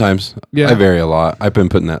 Sometimes. Yeah. I vary a lot. I've been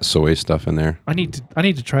putting that soy stuff in there. I need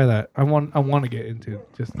to try that. I want to get into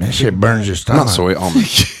just That shit burns your stomach. Not soy,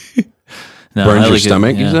 almond. No, Burns I your like it-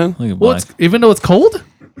 stomach, you yeah, said? I like it Well, black. even though it's cold?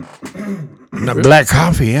 No, black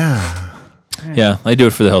coffee, yeah. Yeah, I do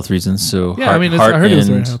it for the health reasons. So Yeah, I mean, I heard it was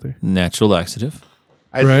very healthy. natural laxative.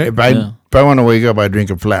 Right. If I want to wake up, I drink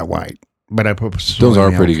a flat white. But I put Those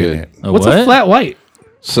are soy pretty milk in good. it. A What's what? a flat white?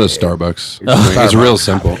 So Starbucks. It's real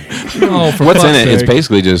simple. Oh, for What's in fuck's it? It's sake.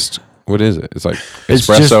 basically just, what is it? It's like It's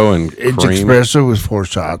espresso just- and It's cream. espresso with 4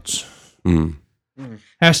 shots.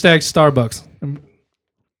 Hashtag Starbucks.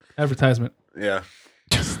 Advertisement. Yeah.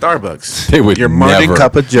 Starbucks. They would Your morning never.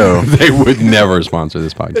 cup of Joe. They would never sponsor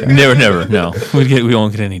this podcast. Never. No, we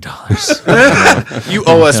won't get any dollars. You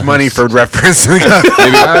owe us money for reference. Maybe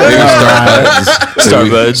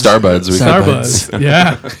Starbuds. Starbuds. We could- Starbuzz.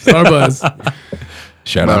 Yeah. Starbuzz.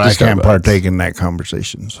 Shout But out to I can't Starbucks. partake in that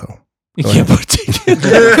conversation. So You can't partake.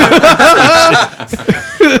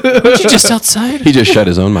 Aren't you just outside? He just shut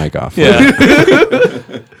his own mic off. Yeah.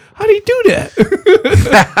 How do you do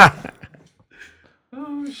that?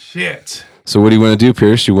 Oh, shit. So what do you want to do,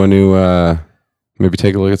 Pierce? You want to maybe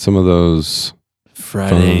take a look at some of those?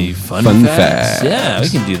 Friday Fun fun facts. facts. Yeah, we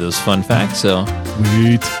can do those fun facts. So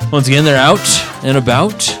Sweet. once again, they're out and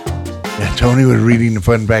about. yeah, Tony was reading the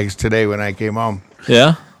fun facts today when I came home.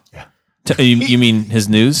 Yeah. You mean his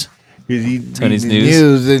news? Tony's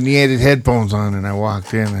news? And he had his headphones on, and I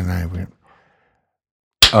walked in, and I went,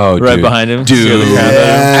 Oh, Right dude. behind him. Dude. Scare the crap out of him.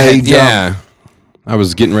 Yeah, he jumped. Yeah. I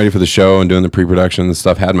was getting ready for the show and doing the pre-production and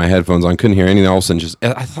stuff. Had my headphones on, couldn't hear anything. All of a sudden,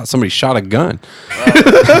 I thought somebody shot a gun.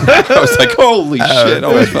 I was like, "Holy shit!" I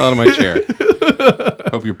almost fell out of my chair.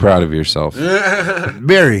 Hope you're proud of yourself.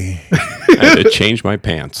 Very. I had to change my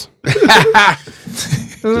pants.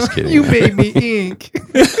 Just kidding. You made me ink.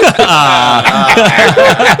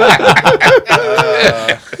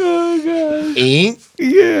 Ink?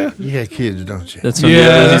 Yeah. You got kids, don't you? That's from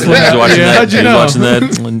Yeah. he's watching Yeah, that. how'd you He's know? watching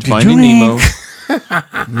that and Finding you Nemo.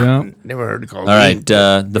 Yeah. Never heard it called All right,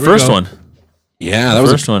 the first go. one. Yeah, that was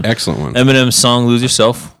First an one. excellent one. Eminem's song "Lose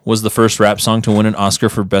Yourself" was the first rap song to win an Oscar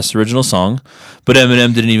for Best Original Song, but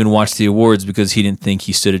Eminem didn't even watch the awards because he didn't think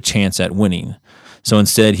he stood a chance at winning. So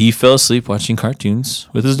instead, he fell asleep watching cartoons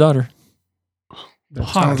with his daughter.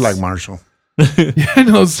 Sounds like Marshall. Yeah,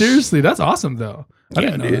 no, seriously. That's awesome, though. I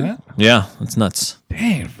didn't know that. Yeah, that's nuts.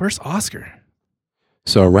 Dang, first Oscar.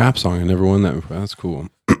 So a rap song, I never won that before. That's cool.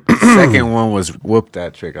 Second one was Whoop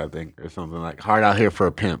That Trick, I think, or something like Hard Out Here for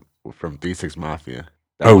a Pimp from 3-6 Mafia.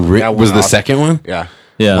 That one- that was one the awesome. second one? Yeah.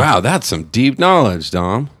 Yeah, Wow, that's some deep knowledge,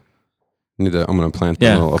 Dom. I'm gonna plant a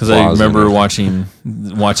yeah. little Because I applause in remember there.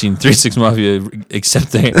 watching 3-6 Mafia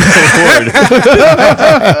accept the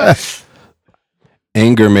award.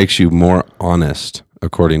 Anger makes you more honest,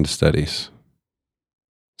 according to studies.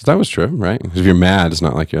 So that was true, right? Because if you're mad, it's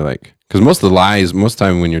not like you're like. Because most of the lies, most of the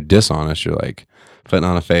time when you're dishonest, you're like putting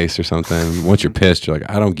on a face or something. Once you're pissed, you're like,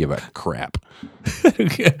 I don't give a crap.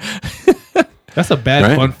 That's a bad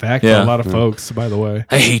Right? fun fact for Yeah. a lot of folks, by the way.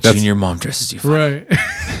 I hate you and your mom dresses you. Right.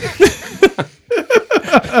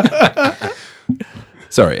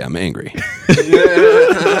 Sorry, I'm angry.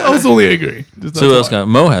 I was only angry. Just So who that's else all. got?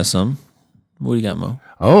 Mo has some. What do you got, Mo?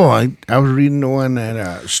 Oh, I was reading the one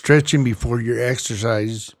that stretching before you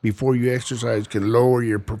exercise can lower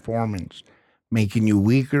your performance, making you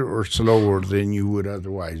weaker or slower than you would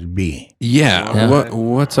otherwise be. Yeah. Yeah.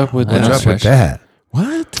 What's up with What's that? up with that?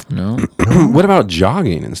 What? No, What about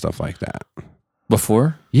jogging and stuff like that?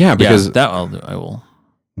 before. Yeah, because that I'll do. I will.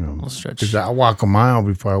 No. I'll stretch. Because I walk a mile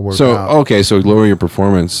before I work so out. okay, so lower your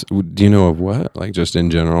performance. Do you know of what? Like just in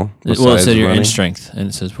general? Well, it besides said you're in running? strength, and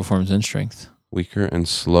it says performance in strength. Weaker and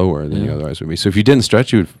slower than you Yeah. otherwise would be. So if you didn't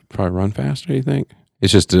stretch, you would probably run faster. You think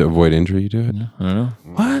it's just to avoid injury? You do it. I don't know.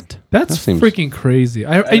 What? That's That seems- freaking crazy.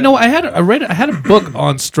 I know I had a book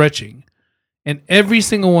on stretching, and every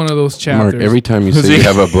single one of those chapters. Mark, every time you say you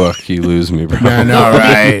have a book, you lose me, bro. I know,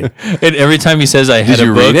 right? And every time he says I had Did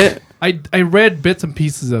you a book, read it? I read bits and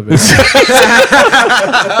pieces of it.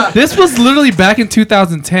 This was literally back in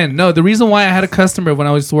 2010. No, the reason why I had a customer when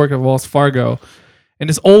I used to work at Wells Fargo, and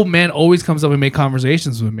this old man always comes up and make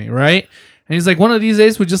conversations with me, right? And he's like, one of these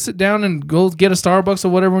days we just sit down and go get a Starbucks or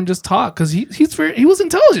whatever and just talk, because he was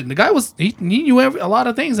intelligent. The guy he knew a lot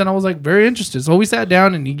of things, and I was like very interested. So we sat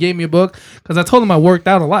down and he gave me a book because I told him I worked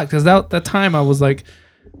out a lot, because that time I was like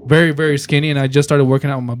very, very skinny and I just started working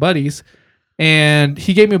out with my buddies. And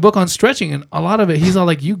he gave me a book on stretching, and a lot of it, he's all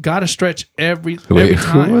like, "You gotta stretch every Wait,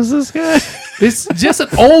 time." who was this guy? It's just an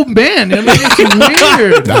old man. I mean, it's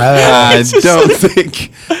weird. I don't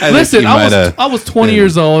think. Listen, I was 20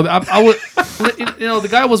 years old. I was, the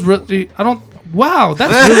guy was really. I don't. Wow,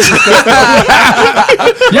 that's really disgusting.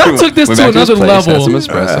 Y'all took this to another level. Was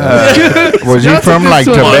he from like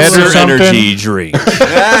Tibet or Monster something? Energy drink.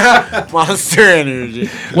 Monster Energy.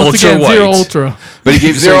 Once Ultra again, white. Zero Ultra. But he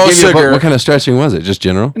gave Zero you a book. sugar. What kind of stretching was it? Just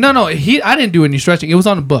general? No, I didn't do any stretching. It was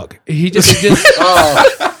on the book. He just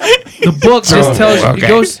the book just tells you. okay. It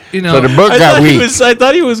goes, So the book got weak. I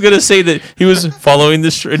thought he was going to say that he was following the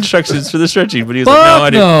instructions for the stretching, but he was like, Fuck I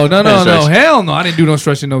didn't. no, I didn't stretch. hell no! I didn't do no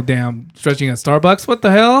stretching, no damn stretching at Starbucks. What the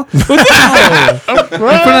hell? No. In front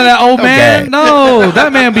of that old man? No,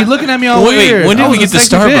 that man be looking at me all weird. Wait, when I did we was get a to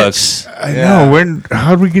sexy bitch. Starbucks? I know.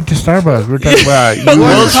 How did we get to Starbucks? We're talking about you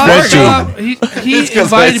Well, were stretching. he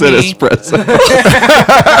invited me.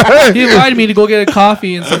 He invited me to go get a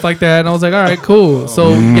coffee and stuff like that, and I was like, "All right, cool."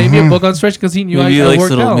 So he gave me a book on stretching because he knew Maybe I like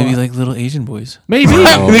worked out. maybe like little Asian boys. Maybe,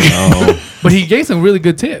 Oh, but he gave some really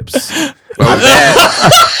good tips. What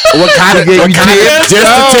kind of tips? Just a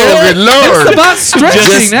tip. Good Lord. It's about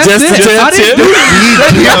stretching. That's just it. a I didn't do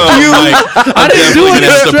I didn't do any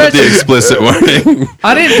Put the stretching. explicit warning.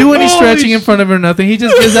 I didn't do any stretching in front of her or nothing. He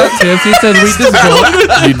just gives out tips. He says, "Read this book."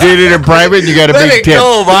 You did it in private. You got a big tip.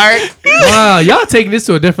 Mark. Wow, y'all taking this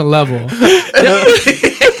to a different level.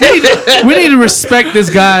 We need to respect this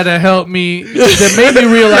guy that helped me, that made me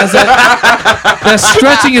realize that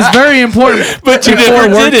stretching is very important. But you never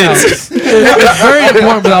did it. It's very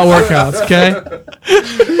important without workouts, okay?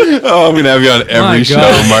 Oh, I'm gonna have you on every My show,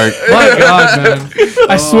 God. Mark. My God, man.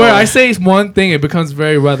 I swear, I say one thing, it becomes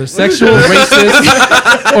very rather sexual,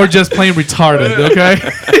 racist, or just plain retarded, okay?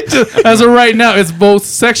 As of right now, it's both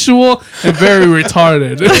sexual and very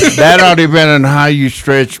retarded. That all depends on how you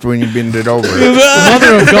stretched when you bend it over.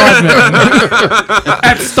 Mother of God, man.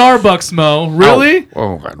 At Starbucks, Mo. Really?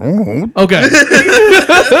 Oh, I don't know. Okay.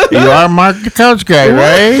 You are Mark the couch guy,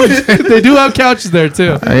 right? They do have couches there,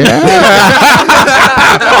 too.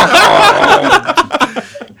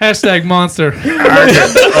 Hashtag monster.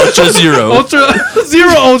 Ultra zero.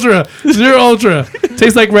 Zero ultra.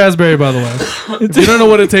 Tastes like raspberry, by the way. If you don't know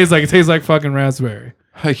what it tastes like, it tastes like fucking raspberry.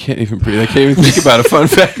 I can't even breathe. I can't even think about a fun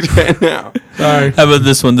fact right now. Sorry. How about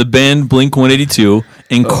this one? The band Blink-182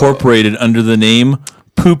 incorporated under the name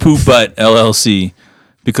Poo Poo Butt LLC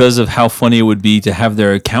because of how funny it would be to have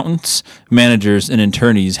their accountants, managers, and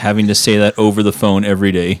attorneys having to say that over the phone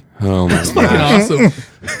every day. Oh my Fucking god. awesome.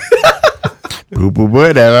 Poo poo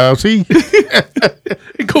butt LLC.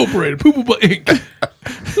 Incorporated. Poo Poo Butt Inc.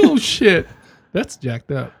 Oh, shit. That's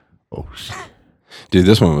jacked up. Oh, shit. Dude,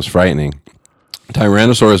 this one was frightening.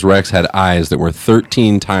 Tyrannosaurus Rex had eyes that were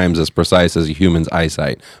 13 times as precise as a human's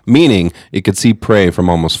eyesight, meaning it could see prey from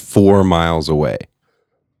almost 4 miles away.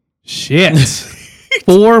 Shit.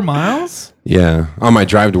 4 miles? Yeah. On my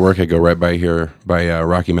drive to work, I go right by here by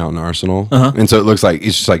Rocky Mountain Arsenal. And so it looks like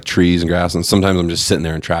it's just like trees and grass. And sometimes I'm just sitting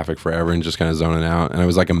there in traffic forever and just kind of zoning out. And I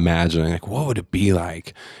was like imagining, like, what would it be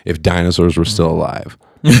like if dinosaurs were still alive?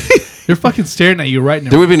 They're fucking staring at you right now.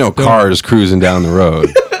 There would be no cars cruising down the road,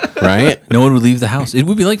 right? No one would leave the house. It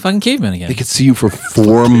would be like fucking cavemen again. They could see you for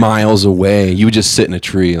 4 miles away. You would just sit in a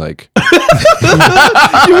tree, like,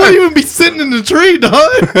 You wouldn't even be sitting in the tree, dog.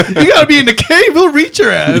 You gotta be in the cave. He'll reach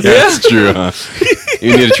your ass. that's true, huh?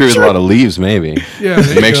 You need a tree with a lot of leaves, maybe. Yeah,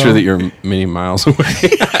 there you Make go. sure that you're many miles away.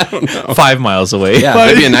 I don't know. 5 miles away. Yeah,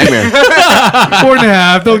 that'd be a nightmare.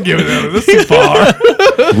 4.5. Don't give it that. That's too far.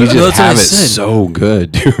 We just that's what I have it said. so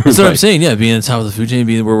good, dude. That's what I'm saying. Yeah, being on top of the food chain,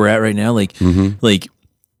 being where we're at right now, like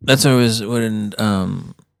that's what I was when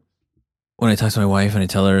I talk to my wife and I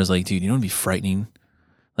tell her, I was like, dude, you know what'd be frightening?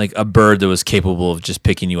 Like a bird that was capable of just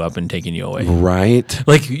picking you up and taking you away. Right?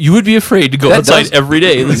 Like you would be afraid to go That outside does- every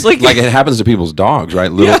day. It's like Like it happens to people's dogs,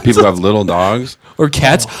 right? Little people who have little dogs. or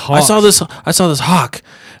cats. I saw this hawk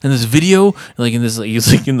in this video, like in this, like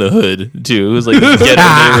it's like in the hood too. It was like this ghetto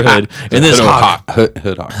neighborhood, and this hawk,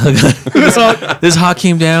 Hood hawk. this hawk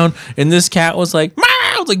came down, and this cat was like, meow,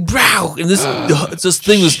 it was like, brow, and this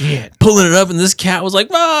thing was pulling it up, and this cat was like,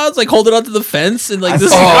 ah, it's like holding onto the fence, and like this,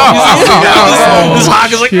 this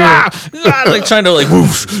hawk is like, like trying to like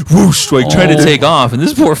whoosh, whoosh, like trying to take off, and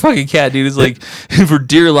this poor fucking cat, dude, is like for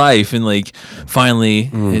dear life, and like finally,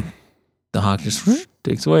 the hawk just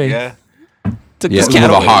takes away. Yeah. Took Yeah, this cat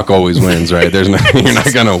the away. hawk always wins, right? There's no, you're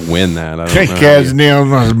not gonna win that. I That don't know. cat's nails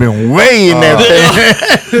must have been way in that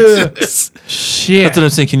thing. Shit. That's what I'm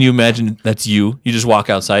saying. Can you imagine that's you? You just walk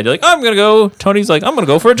outside. You're like, I'm going to go. Tony's like, I'm going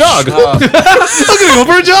to go for a jog. I'm gonna go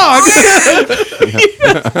for a jog.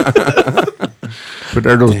 But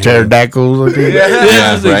are those pterodactyls looking?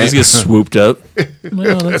 Yeah, They right. just get swooped up.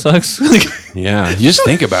 Well, that sucks. Yeah, you just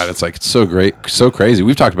think about it. It's like it's so great, so crazy.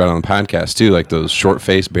 We've talked about it on the podcast too, like those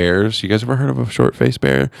short-faced bears. You guys ever heard of a short-faced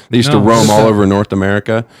bear? They used to No, roam what's all that? over North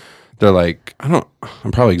America. They're like, I'm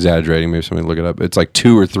probably exaggerating. Maybe somebody look it up. It's like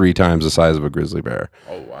 2 or 3 times the size of a grizzly bear.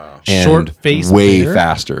 Oh wow! And Short-faced way bear?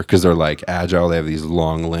 faster because they're like agile. They have these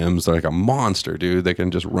long limbs. They're like a monster, dude. They can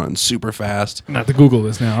just run super fast. Not to Google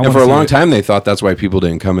this now. I And wanna for a see long it. time, they thought that's why people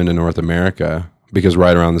didn't come into North America, because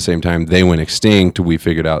right around the same time they went extinct, we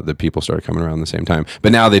figured out that people started coming around the same time.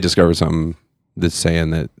 But now they discovered something that's saying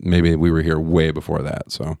that maybe we were here way before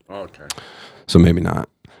that. So, so maybe not.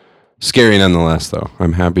 Scary nonetheless, though.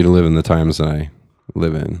 I'm happy to live in the times that I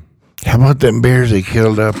live in. How about them bears they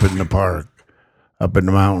killed up in the park, up in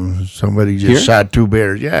the mountains? Somebody just Here? shot 2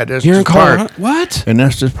 bears. Yeah, that's Here in the park. Colorado? What? And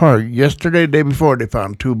that's this park. Yesterday, day before, they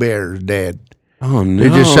found 2 bears dead. Oh, no. They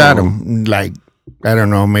just shot them, like, I don't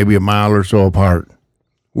know, maybe a mile or so apart.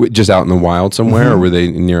 Just out in the wild somewhere, or were they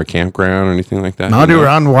near a campground or anything like that? No, they were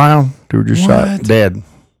on the wild. They were just shot dead.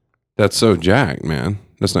 That's so jacked, man.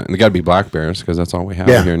 That's not. They got to be black bears because that's all we have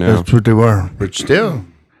Yeah, here now. that's what they were. But still,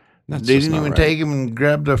 That's they just didn't not even right. take him and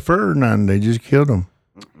grab the fur or none. They just killed him.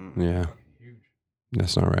 Yeah.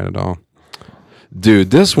 That's not right at all.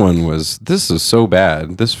 Dude, this is so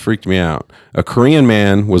bad. This freaked me out. A Korean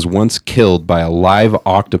man was once killed by a live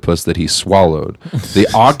octopus that he swallowed. The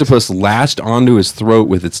octopus latched onto his throat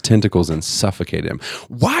with its tentacles and suffocated him.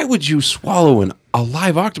 Why would you swallow a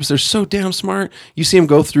live octopus? They're so damn smart. You see them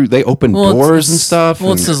go through, they open doors and stuff.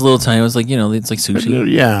 Well, it's and- this little tiny. It's like it's like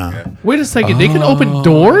sushi. Yeah. Wait a second. They can open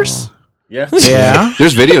doors? Yeah.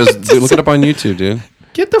 There's videos. Dude, look it up on YouTube, dude.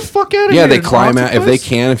 Get the fuck out of Yeah, here. they an climb out. If they octopus?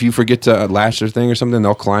 can, if you forget to latch their thing or something,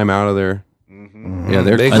 they'll climb out of their. Yeah,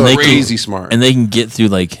 they're And they crazy can, smart. and they can get through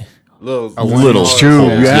like Little Tube,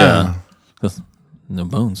 holes, yeah. with no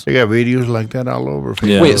bones. They got videos like that all over. Facebook.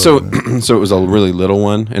 Yeah. Wait, so it was a really little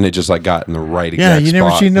one, and it just like got in the right Yeah, exact you never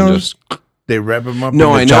spot seen and those? just- They wrap them up. no,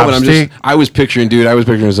 in I the know, but I'm chopstick. just. I was picturing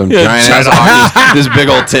some giant ass octopus, this big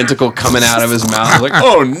old tentacle coming out of his mouth. Like,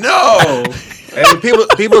 oh no! And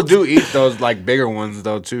people do eat those like bigger ones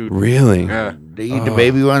though too. Really? Yeah. They eat the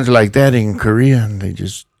baby ones like that in Korea, and they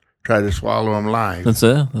just try to swallow them live. That's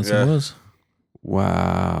it. That's what Yeah. it was.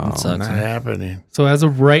 Wow. It sucks. Not happening. So as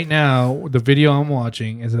of right now, the video I'm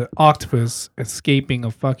watching is an octopus escaping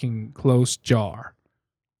a fucking closed jar.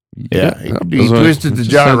 Yeah, he those are- twisted the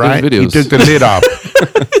just jar, like those right? He videos. took the lid off.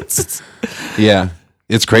 Yeah,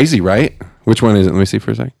 it's crazy, right? Which one is it? Let me see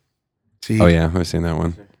for a sec. See? Oh yeah, I've seen that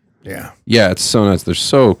one. Yeah. Yeah, it's so nuts. They're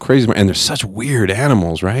so crazy, and they're such weird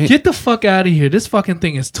animals, right? Get the fuck out of here. This fucking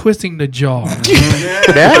thing is twisting the jar.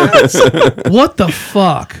 Yeah. What the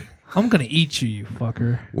fuck? I'm going to eat you, you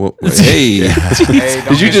fucker. Well, hey, Hey,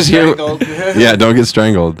 Did you just hear? Yeah, don't get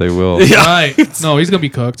strangled. They will. Right. No, he's going to be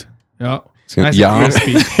cooked. Yeah. gonna- Nice yeah. and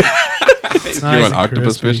crispy. You want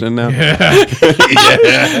octopus fishing now?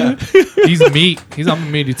 Yeah. He's meat. He's I'm a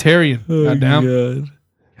meatitarian. Goddamn.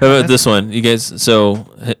 How about this one? You guys. So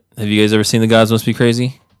have you guys ever seen The Gods Must Be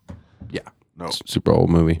Crazy? Super old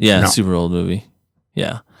movie. Yeah, No. super old movie.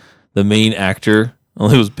 Yeah, the main actor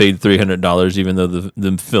only was paid $300, even though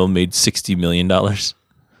the film made $60 million. What's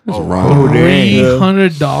wrong?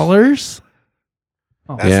 $300?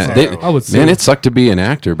 Oh, Yeah, I would say. man, it sucked to be an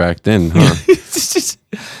actor back then, huh?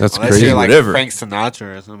 That's Unless crazy. you're like whatever. Frank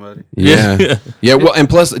Sinatra or somebody. Yeah, yeah. Well, and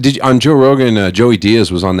plus, on Joe Rogan? Joey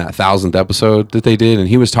Diaz was on that 1000th episode that they did, and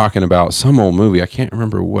he was talking about some old movie. I can't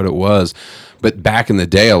remember what it was, but back in the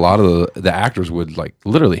day, a lot of the actors would like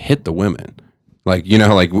literally hit the women, like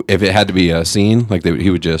like if it had to be a scene, like they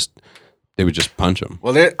would just punch them.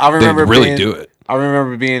 Well, I They remember really do it. I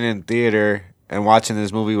remember being in theater and watching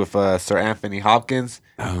this movie with Sir Anthony Hopkins,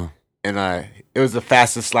 and it was the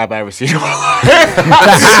fastest slap I ever seen in my life.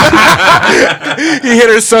 He hit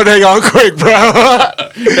her so dang on quick, bro.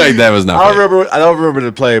 Like that was not. I don't remember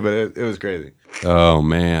the play, but it was crazy. Oh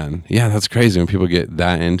man, yeah, that's crazy when people get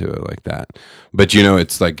that into it like that. But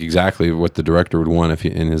it's like exactly what the director would want if he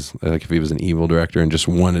if he was an evil director and just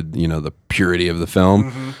wanted the purity of the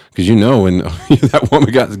film, because when that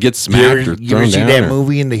woman gets smacked or You ever thrown see down. that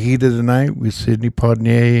movie In the Heat of the Night with Sidney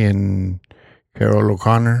Poitier and Carol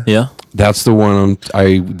O'Connor? Yeah, That's the one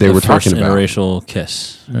they were talking about. Interracial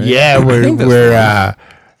kiss. Right? Yeah, think that's where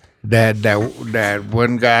that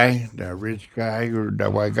one guy, that rich guy or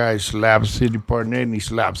that white guy slaps Sidney Poitier and he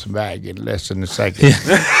slaps him back in less than a second.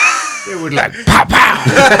 It was like pow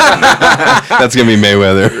pow. That's gonna be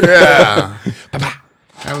Mayweather. Yeah.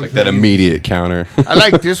 Like that immediate counter. I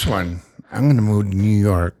like this one. I'm gonna move to New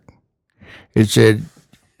York. It said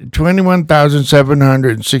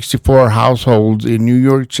 21,764 households in New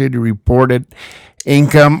York City reported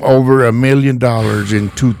income over $1 million in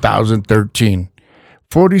 2013,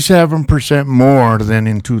 47% more than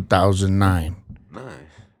in 2009.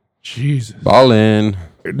 Jesus. Ballin'.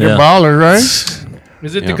 They're ballers, right?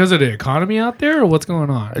 Is it because of the economy out there, or what's going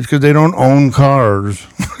on? It's because they don't own cars.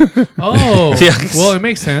 Oh, well, it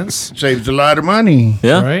makes sense. Saves a lot of money.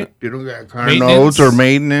 Yeah. Right? You don't got car Maintenance. notes or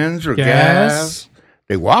maintenance or Gas. gas.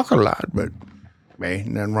 They walk a lot, but hey,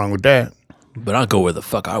 nothing wrong with that. But I'll go where the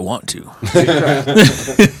fuck I want to.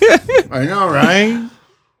 I know, right?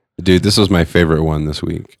 Dude, this was my favorite one this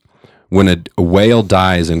week. When a whale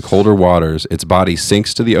dies in colder waters, its body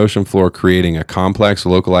sinks to the ocean floor, creating a complex,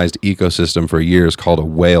 localized ecosystem for years called a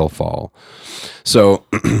whale fall. So,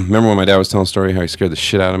 remember when my dad was telling a story how he scared the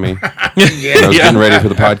shit out of me? When I was getting ready for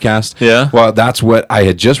the podcast? Yeah. Well, that's what I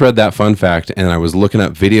had just read that fun fact, and I was looking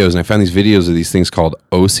up videos, and I found these videos of these things called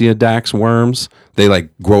Oseodax worms. They like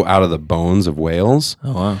grow out of the bones of whales.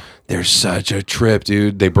 Oh, wow. They're such a trip,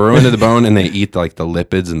 dude. They burrow into the bone and they eat like the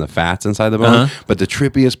lipids and the fats inside the bone. But the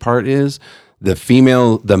trippiest part is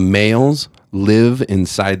the males live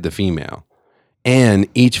inside the female. And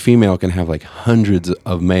each female can have like hundreds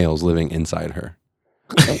of males living inside her.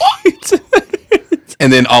 What?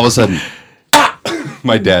 And then all of a sudden,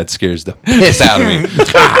 my dad scares the piss out of me.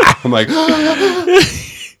 I'm like,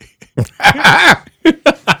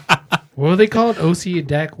 What are they called?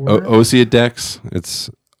 Oseodax worm? Oseodex. It's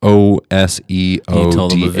Oseodax. He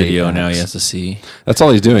told him a video now he has to see. That's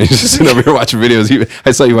all he's doing. He's just sitting over here watching videos.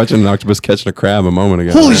 I saw you watching an octopus catching a crab a moment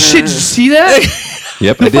ago. Holy shit, did you see that?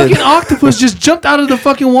 Yep, The I did. fucking octopus just jumped out of the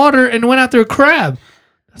fucking water and went after a crab.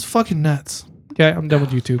 That's fucking nuts. Okay, I'm done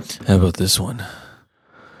with YouTube. How about this one?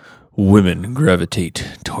 Women gravitate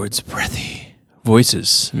towards breathy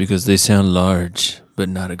voices because they sound large but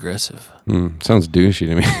not aggressive. Sounds douchey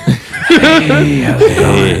to me. Hey, how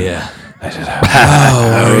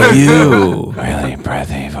are you? Really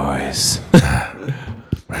breathy voice.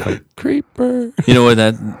 Creeper. You know what?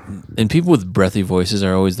 And people with breathy voices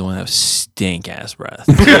are always the one that have stink ass breath.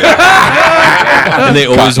 And they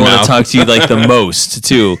always want to talk to you like the most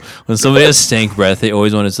too. When somebody has stank breath, they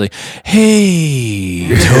always want to say, "Hey,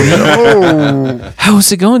 Tony,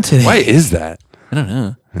 how's it going today?" Why is that? I don't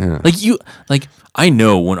know. Yeah. Like I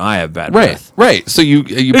know when I have bad breath. Right. So you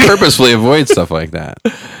purposefully avoid stuff like that.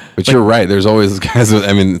 But you're right. There's always guys with,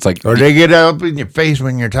 I mean, it's like Or they get up in your face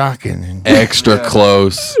when you're talking. And extra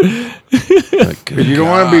close. Like, you don't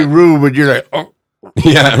want to be rude, but you're like, oh.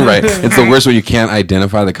 yeah, right. It's the worst when you can't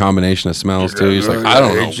identify the combination of smells too. You're just like, I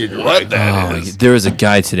don't know what that is. There was a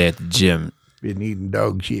guy today at the gym. Been eating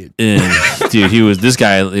dog shit. And dude, this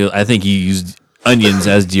guy, I think he used onions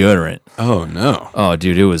as deodorant. Oh no. Oh,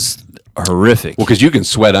 dude, it was horrific. Well, because you can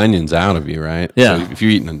sweat onions out of you, right? Yeah. So if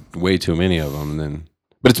you're eating way too many of them, then.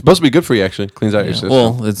 But it's supposed to be good for you, actually. Cleans out your system.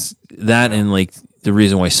 Well, it's that, and like the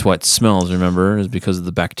reason why sweat smells, remember, is because of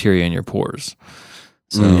the bacteria in your pores.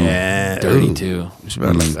 So dirty too. You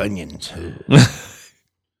smell like onions.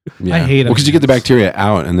 Yeah. I hate because you get the bacteria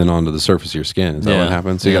out and then onto the surface of your skin. Is that Yeah. what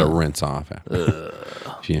happens? So you Yeah. got to rinse off.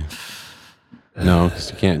 No,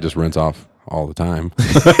 because you can't just rinse off all the time.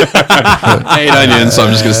 I ate onions, so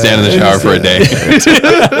I'm just going to stand in the shower for a day.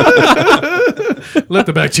 Let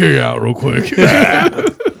the bacteria out real quick.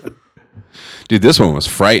 Dude, this one was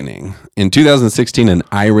frightening. In 2016, an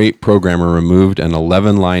irate programmer removed an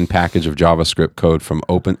 11-line package of JavaScript code from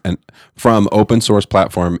open source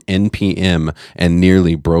platform NPM and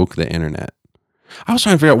nearly broke the internet. I was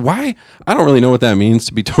trying to figure out why. I don't really know what that means,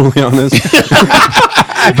 to be totally honest.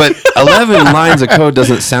 But 11 lines of code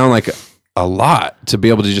doesn't sound like a lot to be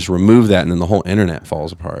able to just remove that and then the whole internet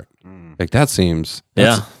falls apart. Like that seems.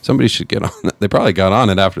 Somebody should get on that. They probably got on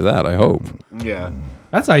it after that, I hope. Yeah.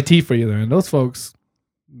 That's IT for you there. And those folks,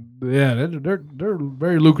 yeah, they're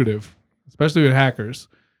very lucrative, especially with hackers.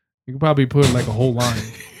 You can probably put like a whole line.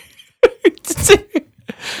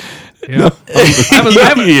 Yeah.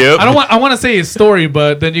 I want to say his story,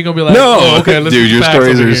 but then you're gonna be like, okay, let's dude, your facts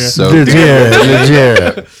stories over are here. so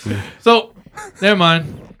Legit. So, never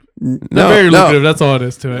mind. They're very lucrative. That's all it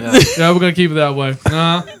is to it. Yeah, we're gonna keep it that way.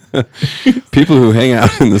 People who hang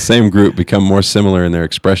out in the same group become more similar in their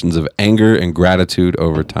expressions of anger and gratitude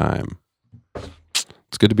over time.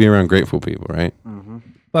 It's good to be around grateful people, right?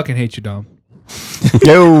 Fucking hate you, Dom.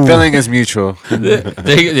 Yo. Feeling is mutual.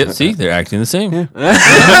 See, they're acting the same. Yeah.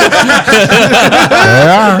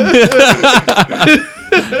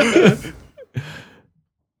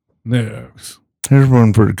 Next. Here's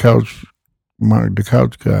one for the couch. Mark, the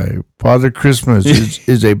couch guy. Father Christmas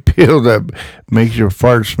is a pill that makes your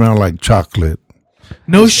fart smell like chocolate.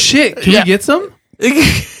 No shit. Can you get some?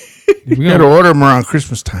 You gotta order them around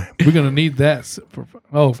Christmas time. We're gonna need that.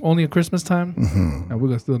 Only at Christmas time? Mm-hmm. No, we're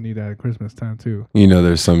gonna still need that at Christmas time too. You know,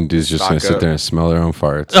 there's some dudes just gonna sit there and smell their own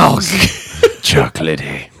farts. Oh,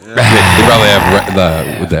 chocolatey. They probably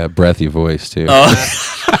have that breathy voice too.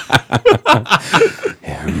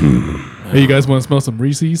 Hey, you guys want to smell some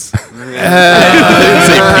Reese's? I didn't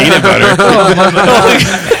say peanut butter.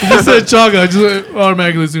 You said chocolate. I just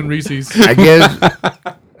automatically assumed Reese's.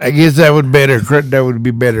 I guess that would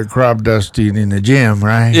be better crop dusting in the gym,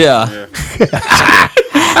 right? Yeah.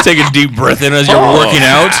 Take a deep breath in as you're working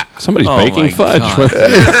out. Somebody's baking fudge.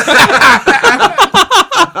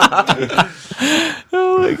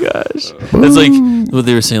 Oh my gosh. That's like what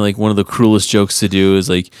they were saying, like one of the cruelest jokes to do is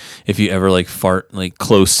like if you ever like fart like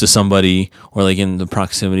close to somebody or like in the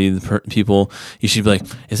proximity of the people, you should be like,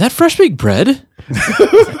 is that fresh baked bread?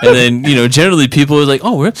 And then, generally people are like,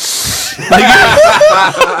 oh, we're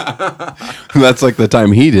That's like the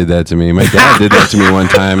time he did that to me. My dad did that to me one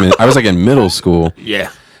time, and I was like in middle school.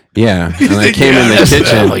 Yeah. Yeah, and I came in the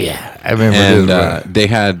kitchen. Oh yeah, I remember.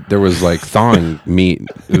 And there was like thawing meat.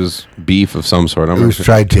 It was beef of some sort. I don't It was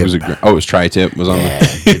tri-tip. it was tri-tip. Was on.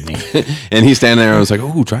 And he's standing there. And I was like,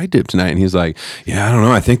 "Oh, tri-tip tonight." And he's like, "Yeah, I don't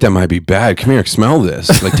know. I think that might be bad. Come here, smell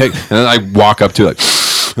this." Like, take. And then I walk up to it.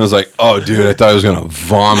 I was like, "Oh, dude, I thought I was gonna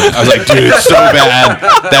vomit." I was like, "Dude, it's so bad.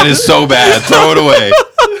 That is so bad. Throw it away."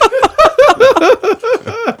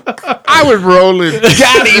 I was rolling.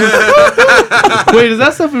 Got him. Wait, is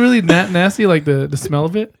that stuff really nasty? Like the smell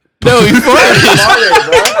of it? No, he farted.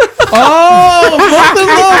 Oh, mother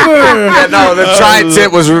lover. Yeah, no, the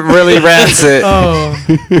tri-tip was really rancid. Oh,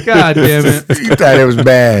 god damn it! You thought it was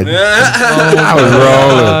bad. I was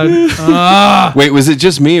rolling. Wait, was it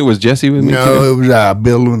just me? Or was Jesse with me too? No, it was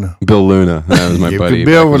Bill Luna. Bill Luna. That was my buddy.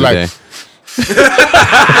 Bill back was in the like- day.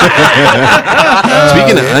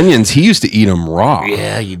 Speaking of onions, he used to eat them raw.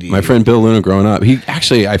 Yeah, you did. My friend Bill Luna, growing up,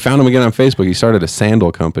 I found him again on Facebook. He started a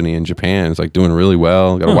sandal company in Japan. It's like doing really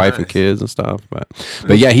well. Got a wife and kids and stuff. But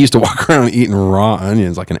yeah, he used to walk around eating raw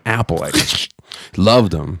onions like an apple. Like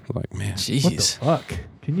loved them. Like, man, What the Jeez. fuck?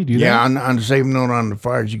 Can you do Yeah, that? on the same note, on the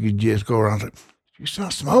fires, you could just go around and say, "You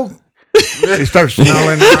smell smoke?" They start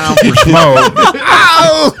smelling around for smoke.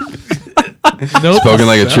 Nope. spoken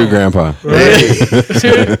like a true grandpa.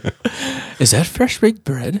 Is that fresh baked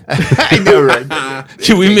bread? I know, right?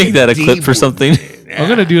 Should we make that a clip for something? I'm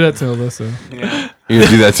gonna do that to Alyssa. You're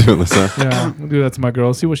gonna do that too, Alyssa. Yeah, I'm gonna do that to my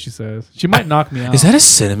girl. See what she says. She might knock me out. Is that a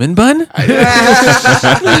cinnamon bun?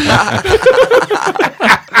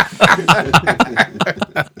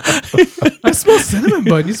 I smell cinnamon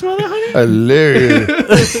bun. You smell that, honey?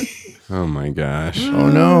 Hilarious. Oh my gosh. Oh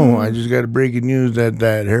no! I just got breaking news that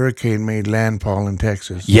hurricane made landfall in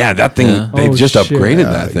Texas. Yeah, that thing. Yeah. They've Oh, just shit. upgraded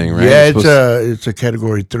that thing, right? Yeah, supposed- it's a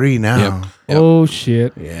category 3 now. Yep. Oh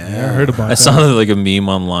shit! Yeah, I heard about I that. saw like a meme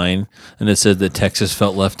online, and it said that Texas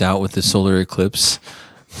felt left out with the solar eclipse.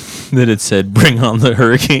 That it said, "Bring on the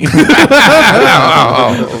hurricane."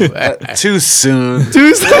 Too soon. He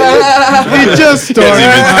just started.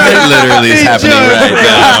 It literally is happening right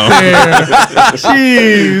now.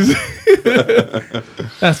 Jeez.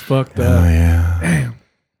 That's fucked Oh up. yeah. Damn.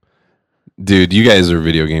 Dude, you guys are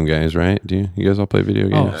video game guys, right? Do you guys all play video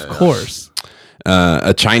Oh, games? of course.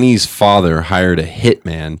 A Chinese father hired a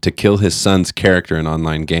hitman to kill his son's character in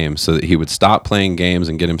online games so that he would stop playing games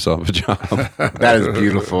and get himself a job. That is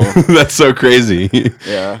beautiful. That's so crazy.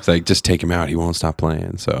 Yeah. It's like, just take him out. He won't stop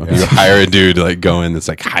playing. So you hire a dude to like go in that's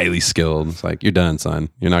like highly skilled. It's like, you're done, son.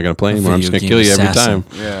 You're not going to play anymore. I'm just Video going to game kill you every assassin.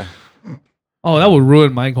 time. Yeah. Oh, that would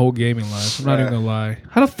ruin my whole gaming life. I'm not even gonna lie.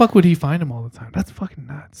 How the fuck would he find him all the time? That's fucking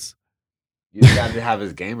nuts. You just got to have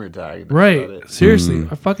his gamer tag. That's Right. about it. Seriously,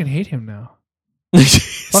 I fucking hate him now. Fuck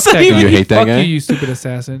So that guy. You hate that Fuck guy? you stupid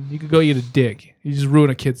assassin. You could go eat a dick. You just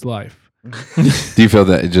ruin a kid's life. Do you feel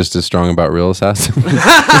that just as strong about Real Assassin?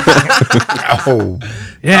 Oh,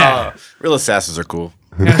 Yeah. Real assassins are cool.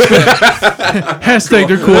 Hashtag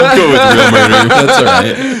they're cool. Go with real murder. That's all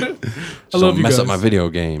right. I love you mess up guys. my video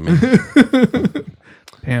game.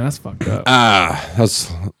 Damn, that's fucked up.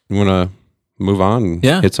 You want to move on and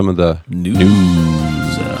Yeah. hit some of the News.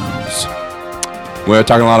 We're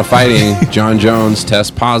talking a lot of fighting. John Jones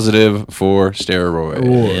tests positive for steroids.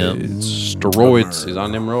 Steroids. He's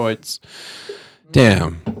on them roids.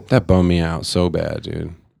 Damn, that bummed me out so bad,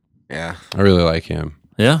 dude. Yeah. I really like him.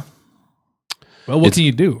 Yeah. Well, what can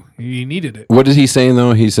you do? He needed it. What is he saying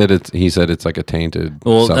though? He said it's like a tainted.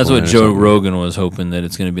 Well, that's what supplement or Joe something. Rogan was hoping, that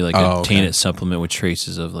it's going to be like Oh, a okay. tainted supplement with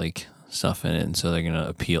traces of like stuff in it, and so they're going to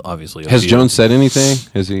appeal. Obviously, Has appeal. Jones said anything?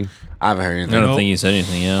 Has he? I haven't heard I anything. don't Nope. think he said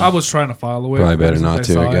anything. Yeah. I was trying to follow it. Probably better since not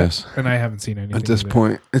to, saw I it, guess. and I haven't seen anything. at this of it.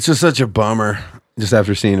 point, it's just such a bummer. just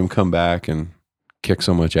after seeing him come back and kick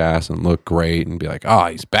so much ass and look great and be like, oh,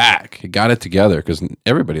 he's back. He got it together, because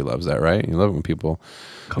everybody loves that, right? You love when people,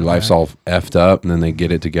 their life's all effed up and then they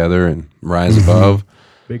get it together and rise above.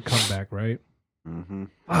 Big comeback, right? Mm-hmm.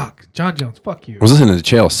 Fuck, John Jones, fuck you. I was listening to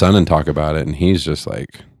Chael Sonnen talk about it, and he's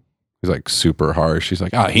like super harsh. He's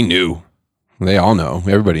like, he knew. They all know.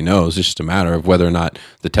 Everybody knows. It's just a matter of whether or not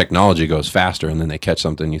the technology goes faster and then they catch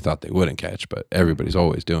something you thought they wouldn't catch, but everybody's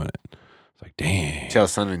always doing it. It's like, dang. Chael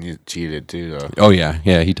Sonnen cheated too, though. Oh, yeah.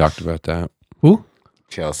 Yeah, he talked about that. Who?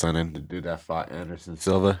 Chael Sonnen, the dude that fought Anderson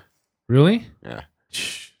Silva. Really? Yeah.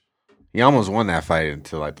 He almost won that fight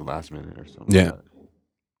until like the last minute or something. Yeah.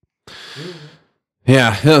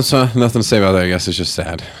 Yeah, so nothing to say about that. I guess it's just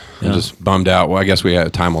sad. I'm just bummed out. Well, I guess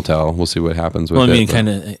time will tell. We'll see what happens with it. Well, I mean,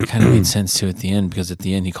 it kind of made sense too at the end, because at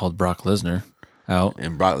the end he called Brock Lesnar out.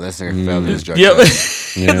 And Brock Lesnar failed his drug Yep.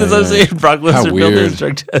 test. That's what I'm saying. Brock Lesnar failed his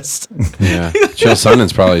drug test. Yeah. Chael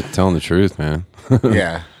Sonnen's probably telling the truth, man.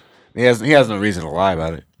 Yeah. He has no reason to lie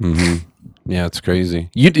about it. Mm-hmm. Yeah, it's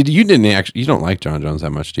crazy. You don't like John Jones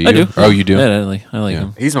that much, do you? I do. Oh, you do? Yeah, I like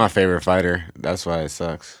him. He's my favorite fighter. That's why it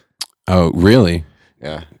sucks. Oh, really?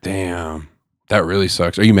 Yeah. Damn. That really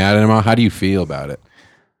sucks. Are you mad at him? How do you feel about it?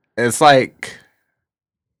 It's like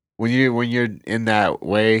when you're in that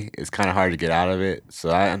way, it's kind of hard to get out of it. So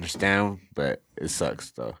I understand, but it sucks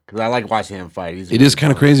though, because I like watching him fight. It is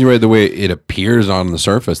kind of crazy, right? The way it appears on the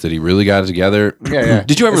surface that he really got it together. Yeah.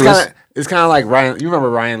 Did you ever listen? It's kind of like Ryan. You remember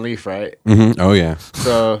Ryan Leaf, right? Mm-hmm. Oh yeah.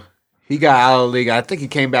 So he got out of the league. I think he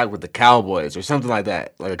came back with the Cowboys or something like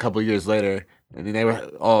that, like a couple of years later. And then they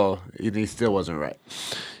were, he still wasn't right.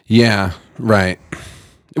 Yeah, right.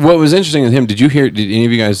 What was interesting with him, did any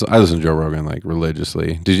of you guys, I listen to Joe Rogan like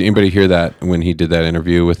religiously. Did anybody hear that when he did that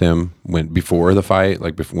interview with him before the fight,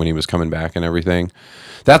 like when he was coming back and everything?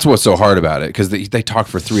 That's what's so hard about it, because they talk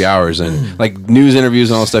for 3 hours, and like news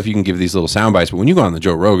interviews and all that stuff, you can give these little sound bites, but when you go on the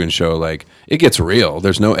Joe Rogan show, like it gets real.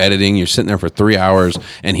 There's no editing. You're sitting there for 3 hours,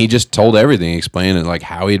 and he just told everything, explaining like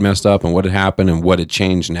how he'd messed up and what had happened and what had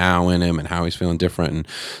changed now in him and how he's feeling different. And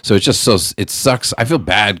so it's just it sucks. I feel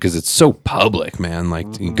bad because it's so public, man. Like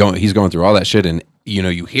he's going through all that shit, and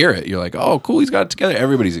you hear it. You're like, oh, cool, he's got it together.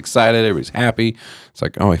 Everybody's excited. Everybody's happy. It's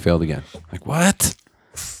like, oh, he failed again. Like, what?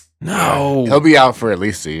 No. He'll be out for at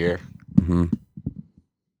least a year. Mm-hmm.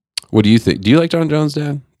 What do you think? Do you like John Jones,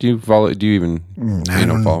 Dad? Do you follow? Do you even? You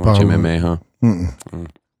don't follow much MMA, huh?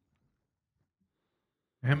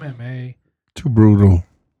 MMA. Too brutal.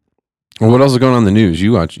 Well, what else is going on in the news?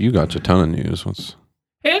 You got a ton of news.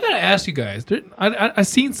 Hey, I gotta ask you guys. I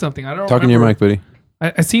seen something. I don't talking to your mic, buddy.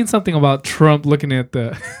 I seen something about Trump looking at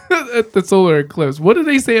the at the solar eclipse. What did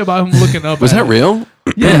they say about him looking up? Was that real?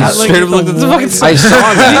 Yeah, straight up looked at the fucking sun. I saw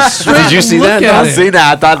that. Did you see that? I seen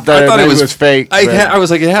that. I thought it was fake. I was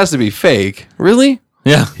like, it has to be fake. Really?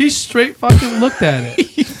 Yeah. He straight fucking looked at it.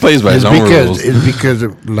 He plays by his own rules. It's because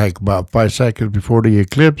of, like about 5 seconds before the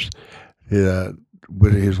eclipse,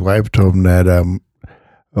 his wife told him that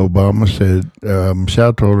Obama said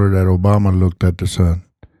Michelle told her that Obama looked at the sun.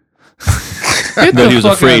 That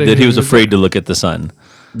he was afraid to look at the sun.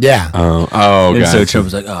 Yeah. Oh, and gotcha. so Trump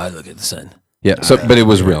was like, I look at the sun. Yeah, but it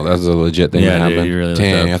was real. That was a legit thing Yeah, that dude, happened. you really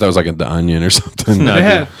Dang, looked I thought it was like The Onion or something. No, They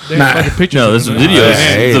had fucking pictures. No, of this him. video is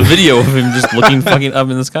Hey. the video of him just looking fucking up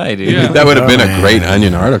in the sky, dude. Yeah. That would have been a great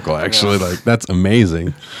Onion article, actually. Like, that's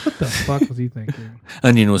amazing. What the fuck was he thinking?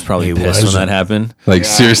 Onion was probably pissed when that happened. Like,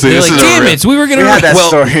 seriously, They're this like, is a damn real- it, we were gonna. We had that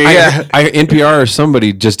story. Yeah. NPR or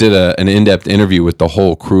somebody just did an in-depth interview with the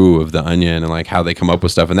whole crew of The Onion and like how they come up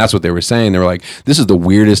with stuff, and that's what they were saying. They were like, "This is the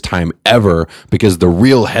weirdest time ever," because the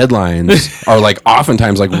real headlines are like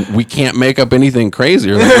oftentimes like we can't make up anything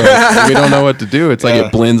crazy. Or like, we don't know what to do. It's like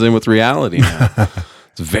it blends in with reality now.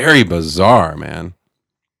 It's very bizarre, man.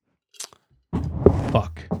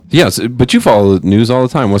 Fuck. Yes, but you follow the news all the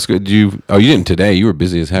time. What's good? You didn't today. You were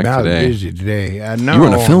busy as heck I was today. busy today. I know. You were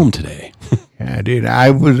in a film today. Yeah, I did.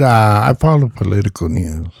 I follow political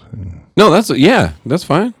news. No, that's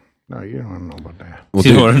fine. No, you don't know about that. Well,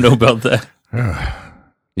 You dude, want to know about that?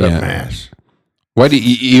 The yeah. mess. Why do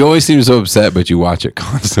you always seem so upset, but you watch it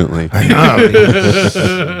constantly? I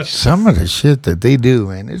know. Some of the shit that they do,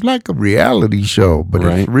 man, it's like a reality show, but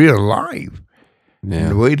Right. it's real life. Yeah,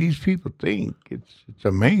 And the way these people think, it's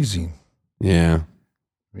amazing. yeah.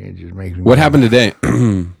 It just makes me What happened today?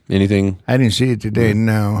 Anything? I didn't see it today.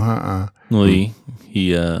 No, Well, he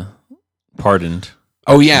pardoned.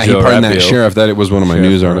 Oh yeah, he Joe pardoned that Rapio. sheriff. That it was one of my Sheriff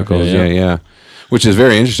news Rapio, articles. yeah. Yeah. Which is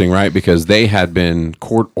very interesting, right? Because they had been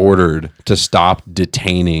court ordered to stop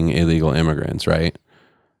detaining illegal immigrants, right?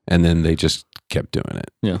 And then they just kept doing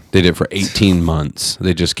it. Yeah. They did it for 18 months.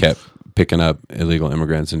 They just kept picking up illegal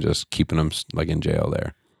immigrants and just keeping them like in jail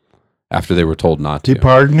there after they were told not to. He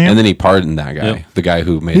pardoned him? And then he pardoned that guy, the guy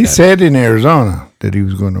who made He that. said in Arizona that he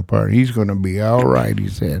was going to pardon. He's going to be all right, he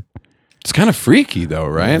said. It's kind of freaky though,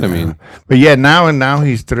 right? I mean, But yeah, now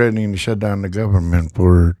he's threatening to shut down the government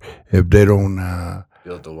for if they don't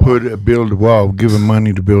build a wall, give him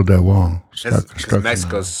money to build that wall. Because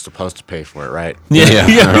Mexico's supposed to pay for it, right? yeah.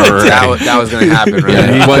 That was going to happen, right?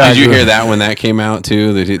 Yeah. Well, did you hear that when that came out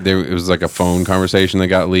too? That it was like a phone conversation that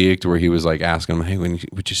got leaked where he was like asking him, "Hey,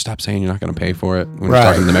 would you stop saying you're not going to pay for it?" When he's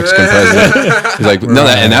talking to the Mexican president, he's like, "No,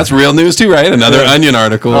 and that's real news too, right?" Another Onion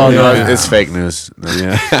article. Oh no, it's fake news.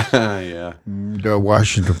 Yeah, yeah. The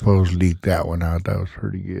Washington Post leaked that one out. That was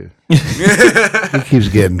pretty good. He keeps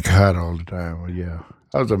getting caught all the time. But yeah,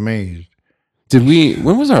 I was amazed.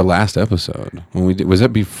 When was our last episode? Was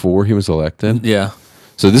that before he was elected? Yeah.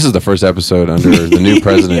 So this is the first episode under the new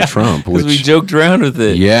President Trump, which we joked around with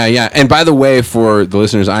it. Yeah. And by the way, for the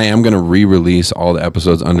listeners, I am going to re-release all the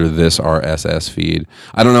episodes under this RSS feed.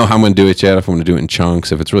 I don't know how I'm going to do it yet. If I'm going to do it in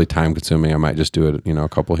chunks, if it's really time consuming, I might just do it, a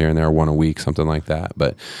couple here and there, one a week, something like that.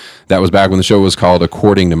 But that was back when the show was called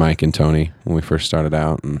According to Mike and Tony when we first started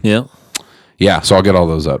out. And yeah, so I'll get all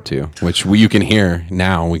those up too, which you can hear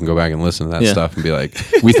now. We can go back and listen to that stuff and be like,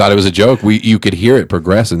 we thought it was a joke. You could hear it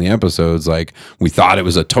progress in the episodes. Like we thought it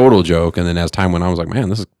was a total joke, and then as time went on, I was like, man,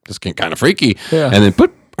 this is kind of freaky. Yeah. And then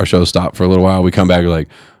our show stopped for a little while. We come back, we're like,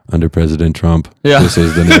 under President Trump, this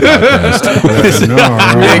is the new podcast.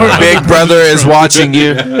 Big brother is watching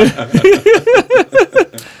you.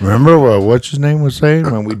 Remember what's his name was saying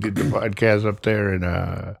when we did the podcast up there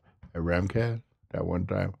at Ramcast that one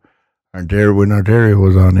time? When Ontario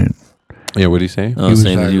was on it. Yeah, what did he say? He was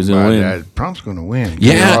saying that he was going to win. Trump's going to win.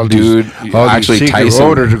 Yeah, all dude. All actually, these secret Tyson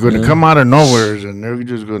voters are going to come out of nowhere, and they're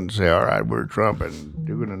just going to say, all right, we're Trump, and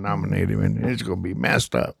they're going to nominate him, and it's going to be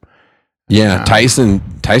messed up. Yeah,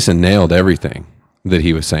 Tyson nailed everything that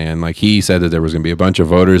he was saying. Like he said that there was going to be a bunch of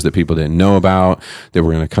voters that people didn't know about. They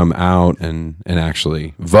were going to come out and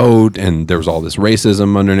actually vote, and there was all this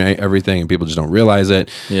racism under everything, and people just don't realize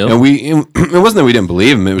it. Yep. And it wasn't that we didn't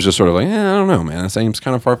believe him. It was just sort of like, I don't know, man. That seems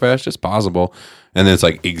kind of far fetched. It's possible. And then it's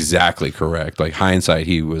like exactly correct. Like hindsight,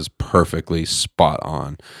 he was perfectly spot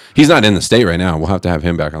on. He's not in the state right now. We'll have to have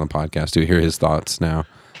him back on the podcast to hear his thoughts now.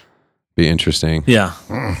 Be interesting. Yeah.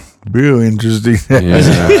 Real interesting.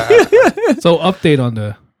 Yeah. So update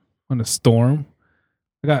on the storm.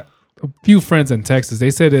 I got a few friends in Texas. They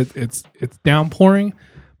said it's downpouring,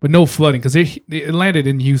 but no flooding because it landed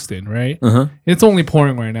in Houston, right? Uh-huh. It's only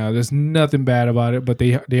pouring right now. There's nothing bad about it, but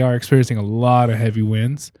they are experiencing a lot of heavy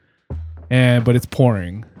winds, but it's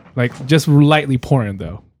pouring, like just lightly pouring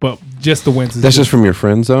though. But just the winds. That's just from your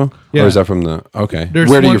friends though? Yeah. Or is that from the, okay. There's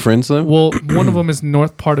Where do your friends live? Well, one of them is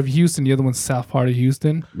north part of Houston. The other one's south part of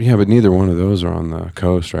Houston. Yeah, but neither one of those are on the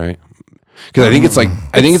coast, right? Because I think it's the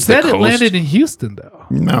coast. It landed in Houston though.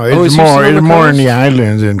 No, it's it's more in the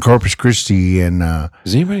islands in Corpus Christi and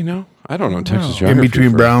Does anybody know? I don't know Texas in geography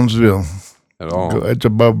between Brownsville. at all. It's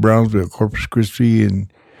above Brownsville, Corpus Christi,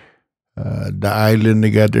 and the island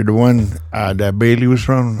they got there. The one that Bailey was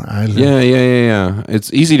from. Island. Yeah.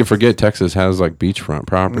 It's easy to forget Texas has like beachfront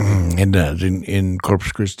property. It does in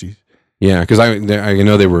Corpus Christi. Yeah, because I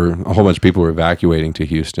know a whole bunch of people were evacuating to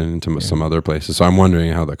Houston and to some other places. So I'm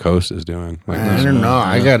wondering how the coast is doing. Like, I don't know.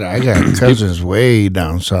 I got cousins way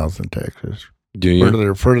down south in Texas. Do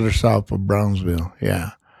you? Further south of Brownsville.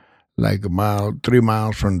 Yeah, like 3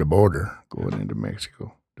 miles from the border going into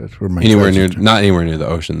Mexico. That's where my not anywhere near the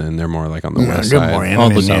ocean. Then they're more like on the west they're side. more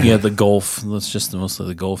inland, the Gulf. That's just mostly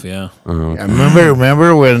the Gulf. Yeah. Oh, okay. I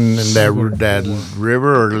remember when that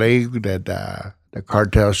river or lake that the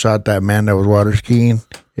cartel shot that man that was water skiing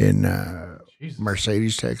in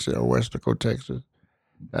Mercedes, Texas, or Westaco, Texas.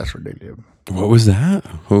 That's where they live. What was that?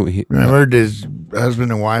 Remember, this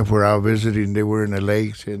husband and wife were out visiting. They were in the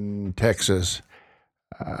lakes in Texas,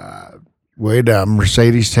 way down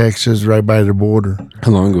Mercedes, Texas, right by the border.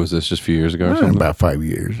 How long ago was this? Just a few years ago or something? About 5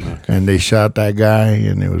 years. Okay. And they shot that guy,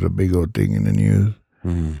 and it was a big old thing in the news.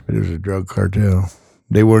 Mm-hmm. But it was a drug cartel.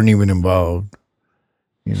 They weren't even involved.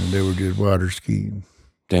 They were just water skiing.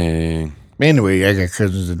 Dang. Anyway, I got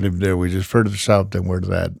cousins that live there. We're just further south than where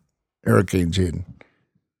that hurricane's hitting.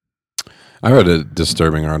 I read a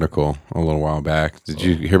disturbing article a little while back. Did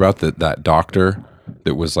you hear about that doctor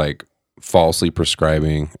that was like falsely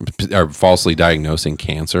prescribing or falsely diagnosing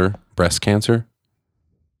cancer, breast cancer?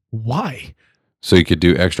 Why? So he could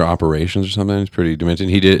do extra operations or something. It's pretty demented.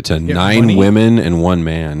 He did it to 9 women and 1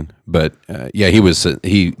 man. But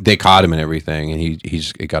they caught him and everything, and he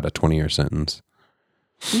got a 20-year sentence.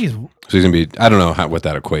 Jeez. So he's gonna be. I don't know what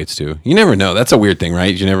that equates to. You never know. That's a weird thing,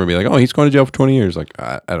 right? You never be like, oh, he's going to jail for 20 years. Like,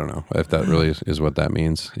 I don't know if that really is what that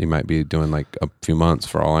means. He might be doing like a few months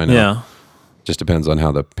for all I know. Yeah. Just depends on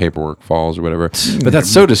how the paperwork falls or whatever. But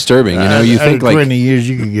that's so disturbing. You know, you think like 20 years,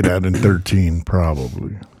 you could get out in 13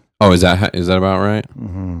 probably. Oh, is that about right?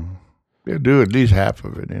 Mm-hmm. They'll do at least half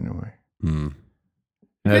of it anyway. Mm.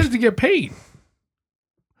 He did it to get paid.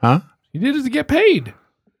 Huh? He did it to get paid.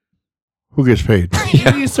 Who gets paid? He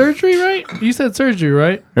need surgery, right? You said surgery,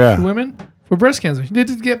 right? Yeah. For women for breast cancer. He did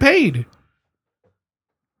it to get paid.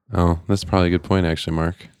 Oh, that's probably a good point, actually,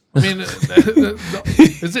 Mark. I mean,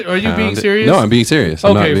 is it? Are you being serious? No, I'm being serious.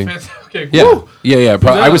 I'm Okay. not being, Okay. yeah, Woo! yeah.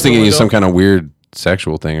 I was thinking That it's some was kind of weird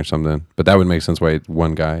sexual thing or something, but that would make sense why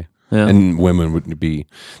one guy. Yeah. And women would be.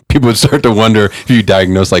 People would start to wonder if you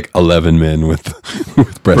diagnose like 11 men with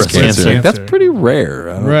breast cancer. cancer. Like, that's pretty rare.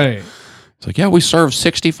 I don't- Right. It's like, yeah, we serve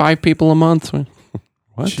 65 people a month.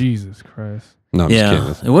 What? Jesus Christ. No, I'm just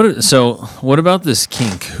Yeah. kidding. What about this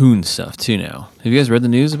Cancun stuff too now? Have you guys read the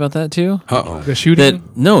news about that too? Uh-oh. The shooting.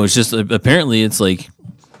 No, it's just apparently it's like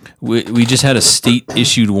we just had a state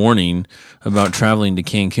issued warning about traveling to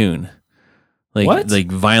Cancun. Like What? like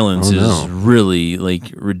violence Oh, no. is really like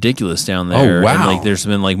ridiculous down there. wow. And, like there's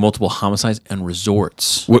been like multiple homicides and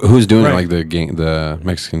resorts. Who's doing Right. it? Like the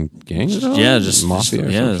Mexican gang? Yeah, just mafia or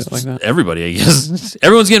yeah, some it's shit like that. everybody, I guess.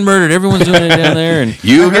 Everyone's getting murdered. Everyone's doing it down there. And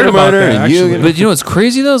You I get heard a about murder that, and you actually. get but you know what's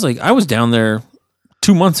crazy though? Is like I was down there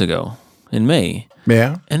 2 months ago in May.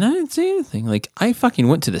 Yeah. And I didn't see anything. Like I fucking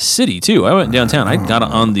went to the city too. I went downtown. I got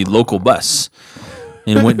on the local bus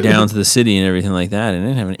and went down to the city and everything like that. And I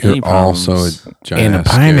didn't have any You're problems. also a giant And a ass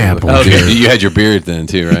pineapple scary looking- shirt. You had your beard then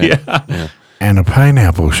too, right? Yeah. And a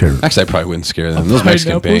pineapple shirt. Actually, I probably wouldn't scare them. Those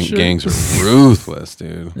Mexican pineapple shirt? gangs are ruthless,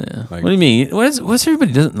 dude. Yeah. Like, What do you mean? What's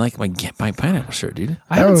everybody doesn't like my pineapple shirt, dude?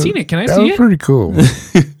 I haven't seen it. Can I That see was it? pretty cool.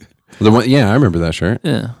 the one, yeah, I remember that shirt.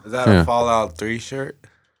 Yeah. Is that Yeah. a Fallout 3 shirt?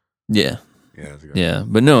 Yeah. Yeah, that's good. Yeah.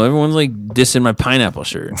 But no, everyone's like dissing my pineapple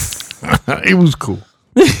shirt. It was cool.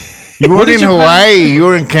 You weren't in Hawaii. You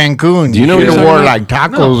were in Cancun. Do you know you what should you're have wore talking like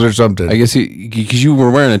tacos or something. I guess because you were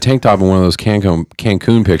wearing a tank top in one of those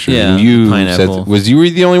Cancun pictures. Yeah, and you pineapple. said, you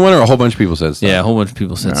the only one, or a whole bunch of people said stuff? Yeah, a whole bunch of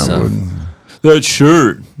people said I stuff. wouldn't. That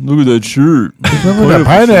shirt. Look at that shirt. What's up with the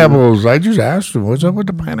pineapples? I just asked him, what's up with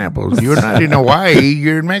the pineapples? You're not in Hawaii.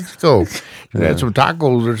 You're in Mexico. You had some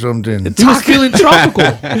tacos or something. He was feeling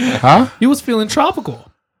tropical. Huh? He was feeling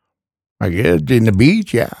tropical. I guess in the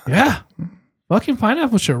beach, yeah. Yeah. Fucking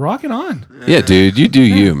pineapple shirt. Rocking on. Yeah, dude, you do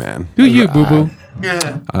you, man. Do you, boo boo?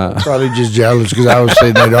 Probably just jealous because I was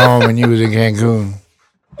sitting at home and you was in Cancun.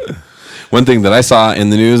 One thing that I saw in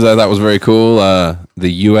the news that I thought was very cool, the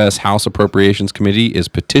U.S. House Appropriations Committee is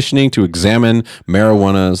petitioning to examine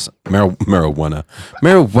marijuana's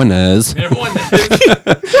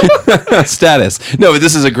status. No, but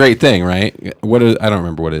this is a great thing, right? I don't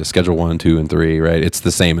remember what it is. Schedule 1, 2, and 3, right? It's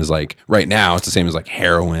the same as like right now. It's the same as like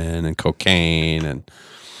heroin and cocaine, and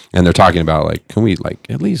they're talking about like, can we like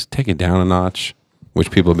at least take it down a notch? Which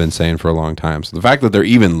people have been saying for a long time. So the fact that they're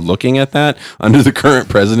even looking at that under the current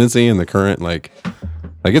presidency and the current like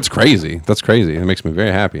it's crazy. That's crazy. It makes me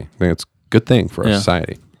very happy. I think it's a good thing for our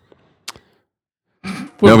society.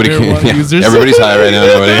 Nobody can. Yeah, everybody's high right now.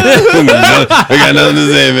 Nobody. I got nothing to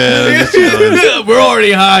say, man. Just chilling. We're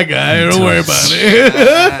already high, guy. Don't worry about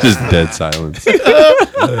it. Just dead silence.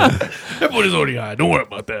 Everybody's already high. Don't worry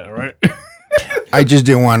about that, right? I just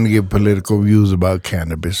didn't want to give political views about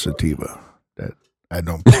cannabis sativa. That I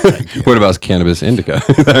don't like it. What about cannabis indica?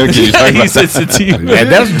 Can you talk about that? Yeah,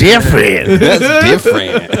 that's different. That's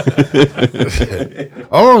different.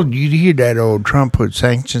 Oh, you hear that old Trump put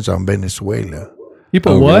sanctions on Venezuela? You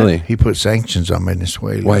put Oh, what? really? He put sanctions on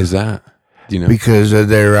Venezuela. Why is that? Do you know? Because of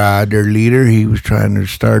their leader, he was trying to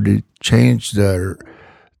start to change their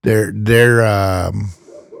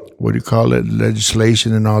what do you call it,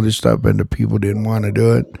 legislation and all this stuff, and the people didn't want to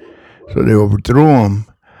do it, so they overthrew him.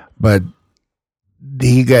 But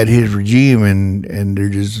he got his regime, and they're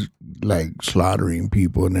just like slaughtering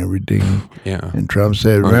people and everything. Yeah. And Trump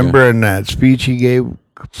said, remember in that speech he gave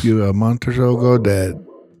a month or so ago that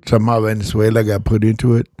somehow Venezuela got put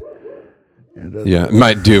into it? Yeah,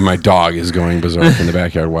 my dog is going berserk in the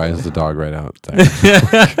backyard. Why is the dog right out there?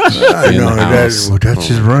 I In know the house. that's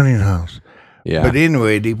his running house. Yeah, But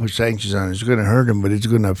anyway, they put sanctions on it. It's going to hurt him, but it's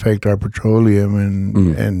going to affect our petroleum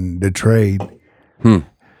and the trade.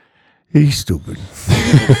 He's stupid.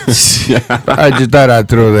 I just thought I'd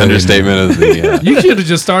throw that understatement of the. You should have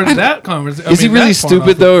just started that conversation. Is he really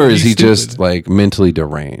stupid though, or is he just like mentally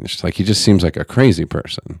deranged? Like he just seems like a crazy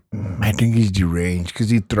person. I think he's deranged because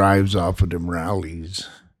he thrives off of them rallies.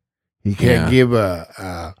 He can't give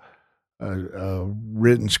a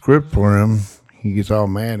written script for him. He gets all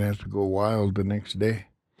mad and has to go wild the next day.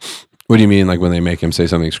 What do you mean, like when they make him say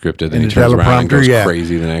something scripted, then In he the turns around and goes teleprompter,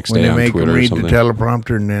 crazy the next When day they on make Twitter him or read something? the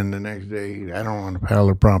teleprompter, and then the next day, I don't want a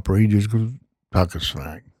teleprompter. He just goes talking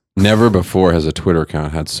smack. Never before has a Twitter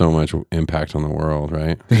account had so much impact on the world,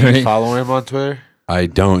 right? You follow him on Twitter? I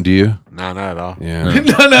don't. Do you? No, not at all. Yeah.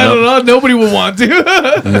 No. Nobody would want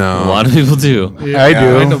to. A No. lot of people do. Yeah, I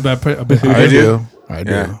do. I know that. I do.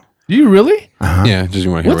 Yeah. Do you really? Yeah, just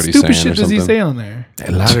you want to hear What what he's stupid saying shit or does he something. say on there?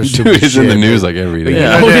 A lot of Dude, stupid it's in the shit, news but- like every day.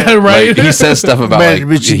 Yeah. Oh, yeah, right. Like, he says stuff about But- like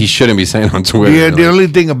but you- he shouldn't be saying on Twitter. Yeah, the like, only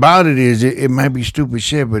thing about it is it might be stupid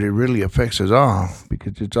shit, but it really affects us all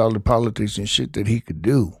because it's all the politics and shit that he could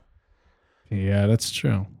do. Yeah, that's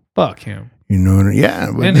true. Fuck him. You know what I mean?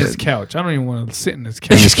 Yeah. But And his couch. I don't even want to sit in his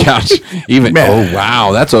in his couch. couch. Even Man. oh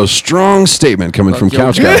wow, that's a strong statement coming from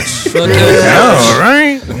Couch Guy. all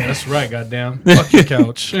right. That's right, goddamn. Fuck your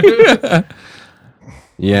couch.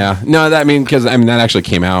 Yeah, no, because that actually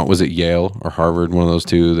came out. Was it Yale or Harvard? One of those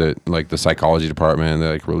two that like the psychology department they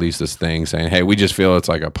like released this thing saying, "Hey, we just feel it's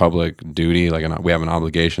like a public duty, like we have an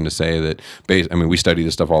obligation to say that." We study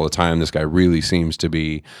this stuff all the time. This guy really seems to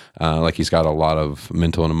be like he's got a lot of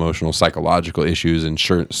mental and emotional, psychological issues, and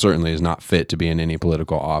certainly is not fit to be in any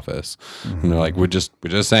political office. And they're like, we're just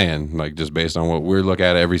saying, like, just based on what we look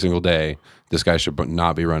at every single day, this guy should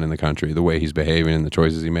not be running the country the way he's behaving and the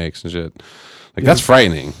choices he makes and shit. Like that's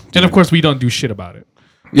frightening. And of course, we don't do shit about it.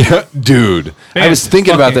 Yeah, dude. I was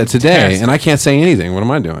thinking about that today, Fantastic. and I can't say anything. What am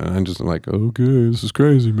I doing? I'm just like, okay, this is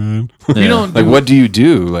crazy, man. You don't Like, do, what do you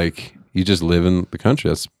do? Like, you just live in the country.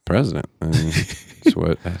 That's president. And that's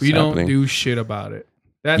that's we don't happening. do shit about it.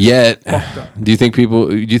 That's Yet, fucked up. do you think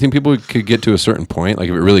people could get to a certain point? Like,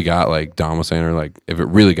 if it really got like Dom was saying, or like if it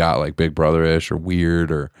really got like Big Brother-ish or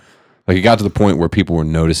weird, or like it got to the point where people were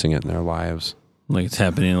noticing it in their lives. Like it's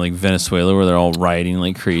happening in like Venezuela where they're all rioting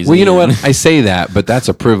like crazy. Well, you know what? I say that, but that's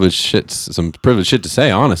some privileged shit to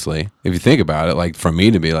say, honestly. If you think about it, like from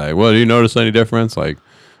me to be like, well, do you notice any difference? Like,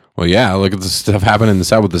 well, yeah, look at the stuff happening in the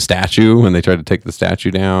South with the statue when they tried to take the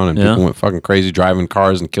statue down and people went fucking crazy driving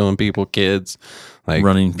cars and killing people, kids. Like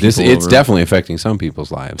Running this, people it's over. definitely affecting some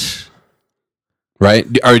people's lives. Right?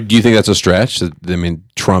 Or do you think that's a stretch? I mean,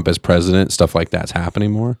 Trump as president, stuff like that's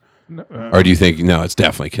happening more? Or do you think, no, it's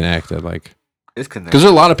definitely connected? Like, It's connected. because there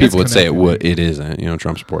are a lot of people would say connected. it isn't. You know,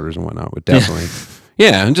 Trump supporters and whatnot would definitely,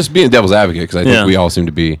 and just being a devil's advocate because I think Yeah. we all seem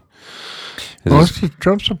to be. Most of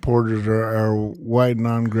Trump supporters are white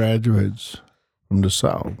non-graduates from the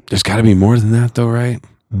South. There's got to be more than that, though, right?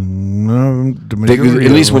 No, the At majority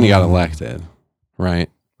least of when you got them- elected, right?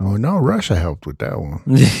 Oh no, Russia helped with that one.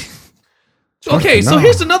 Okay, so No.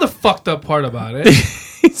 here's another fucked up part about it.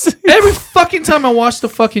 Every fucking time I watch the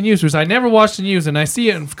fucking news, which I never watch the news, and I see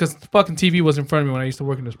it because the fucking TV was in front of me when I used to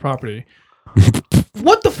work in this property.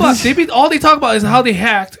 What the fuck? All they talk about is how they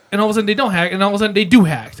hacked, and all of a sudden they don't hack, and all of a sudden they do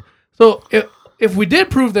hacked. So if we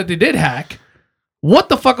did prove that they did hack, what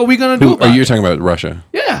the fuck are we gonna do Who, about are you it? talking about Russia?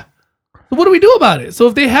 Yeah. So what do we do about it? So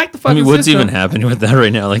if they hack the I fucking mean, what's system, even happening with that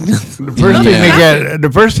right now? Like, The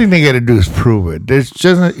first thing they got to do is prove it.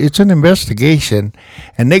 It's an investigation,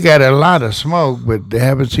 and they got a lot of smoke, but they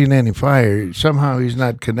haven't seen any fire. Somehow he's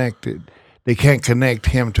not connected. They can't connect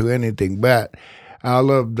him to anything. But all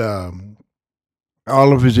of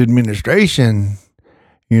his administration,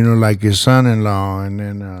 you know, like his son-in-law, and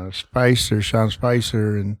then Sean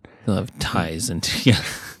Spicer, and they'll have ties into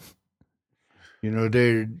you know,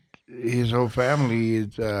 his whole family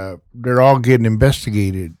is they're all getting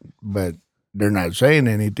investigated, but they're not saying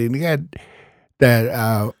anything. They got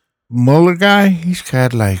that Mueller guy. He's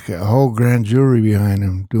got like a whole grand jury behind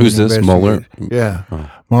him. doing Who's this, Mueller? investigation. Yeah, Oh.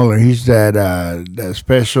 Mueller. He's that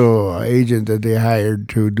special agent that they hired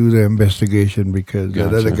to do the investigation because that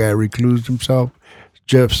other Gotcha. guy reclused himself.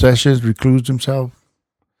 Jeff Sessions reclused himself.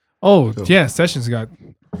 oh yeah, Sessions got.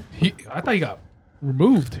 I thought he got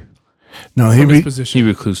removed No, from his He position.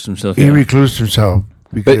 reclused himself. he Yeah. reclused himself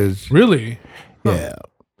because Really? yeah.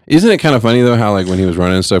 Isn't it kind of funny though how like when he was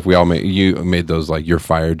running and stuff, we all made those like "you're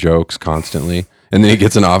fired" jokes constantly, and then he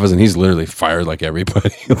gets in office and he's literally fired like everybody.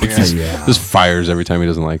 Like, just fires every time he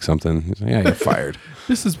doesn't like something. He's like, yeah, you're fired.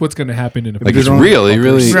 This is what's going to happen in the Like future. it's real. He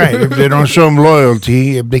really. Right. If they don't show him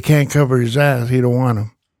loyalty, if they can't cover his ass, he don't want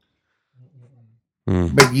him.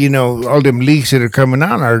 Mm. But you know, all them leaks that are coming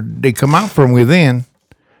out they come out from within.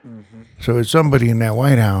 So it's somebody in that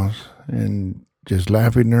White House and just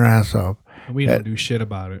laughing their ass off. We don't do shit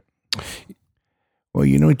about it. Well,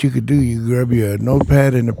 you know what you could do? You grab your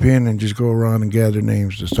notepad and a pen and just go around and gather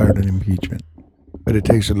names to start an impeachment. But it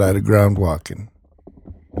takes a lot of ground walking,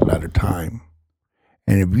 a lot of time.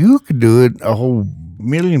 And if you could do it, a whole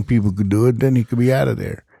million people could do it, then he could be out of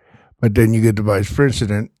there. But then you get the vice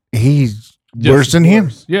president, he's worse than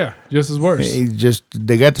him. Yeah, just as worse.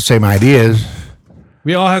 They got the same ideas.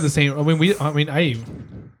 We all have the same. I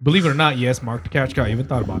believe it or not, yes, Mark the Couch Guy even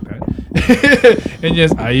thought about that. And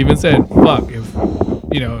yes, I even said, fuck, if,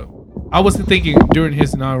 I wasn't thinking during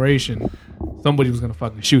his inauguration, somebody was going to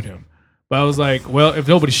fucking shoot him. But I was like, well, if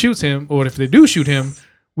nobody shoots him, or if they do shoot him,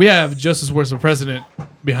 we have just as worse of a president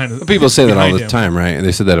behind us. People say that all the time, right? And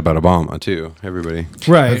they said that about Obama, too. Everybody.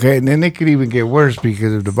 Right. Okay, and then it could even get worse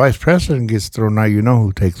because if the vice president gets thrown out, you know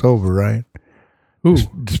who takes over, right? Who?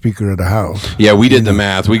 The Speaker of the House. Yeah, we did the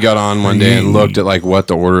math. We got on one day and looked at like what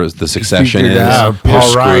the order is, the succession figured is. out We're Paul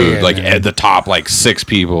screwed. Ryan Like and- at the top, like 6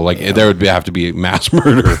 people. Like there would have to be mass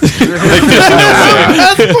murder. Like, there's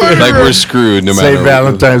no way. Like we're screwed no matter. St.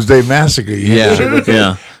 Valentine's Day Massacre. Yeah.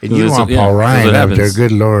 Yeah. And you want Yeah, Paul Ryan what up there. happens.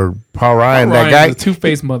 Good Lord. Paul Ryan, that Ryan's guy. a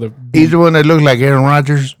two-faced mother. He's the one that looked like Aaron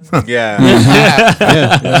Rodgers. Yeah.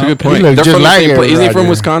 That's a good point. He looks They're just from the like same Aaron place. Isn't he from Rodgers.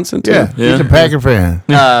 Wisconsin too? Yeah, he's a Packer fan.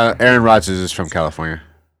 Aaron Rodgers is from California.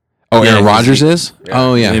 Oh, Aaron Yeah, Rodgers is?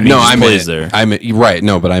 Oh, yeah. Maybe No, he just I plays meant there. I meant right.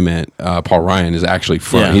 No, but I meant Paul Ryan is actually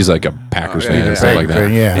from. Yeah. He's like a Packers fan and stuff like that.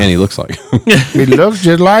 Fan, yeah. And he looks like. He looks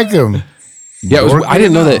just like him. Yeah, I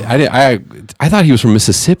didn't know that. I thought he was from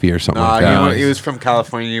Mississippi or something like that. He was from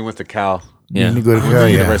California. He went to Cal. Yeah. You go to Cal,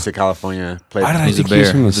 yeah. University of California. Played. Why did I He's a think he was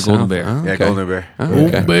bear. from the He's a golden South? bear. Oh, Yeah, okay. Golden Bear. Oh, Golden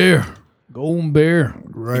okay. Bear. Golden Bear.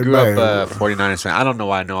 Right He grew by up 49ers fan. I don't know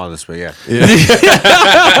why I know all this, but yeah. You're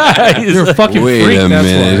a fucking Wait freak. a That's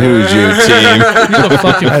minute. why. Who's your team? You're a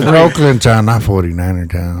fucking That's freak. Oakland town, not 49er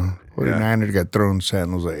town. 49ers got thrown in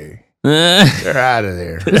San Jose. They're out of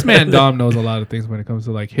there. This man Dom knows a lot of things when it comes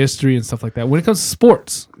to like history and stuff like that. When it comes to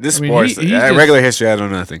sports, This I mean, sports, he just- regular history, I know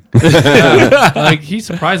nothing. like he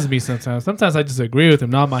surprises me sometimes. Sometimes I just agree with him,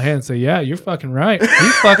 nod my head, and say, "Yeah, you're fucking right.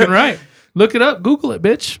 He's fucking right. Look it up, Google it,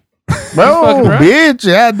 bitch." Bro, fucking right. bitch,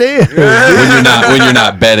 I did. when you're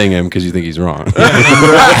not betting him because you think he's wrong.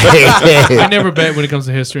 I never bet when it comes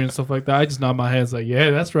to history and stuff like that. I just nod my head, and say,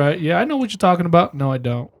 "Yeah, that's right. Yeah, I know what you're talking about." No, I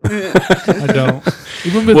don't. I don't.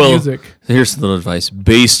 Even with music. Here's a little advice.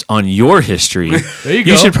 Based on your history, There you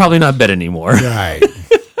go. you should probably not bet anymore. Right.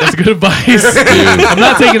 That's good advice. I'm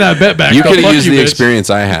not taking that bet back. You though. could have Fuck used you, the bitch. experience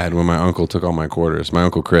I had when my uncle took all my quarters. My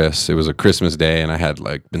uncle Chris, it was a Christmas day, and I had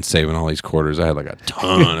like been saving all these quarters. I had like a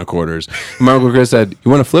ton of quarters. And my uncle Chris said, "You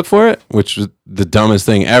want to flip for it?" Which was the dumbest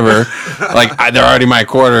thing ever. They're already my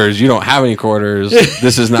quarters. You don't have any quarters.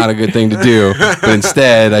 This is not a good thing to do. But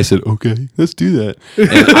instead, I said, "Okay, let's do that." And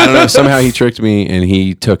I don't know. Somehow he tricked me, and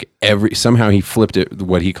he took somehow he flipped it.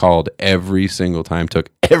 What he called every single time, took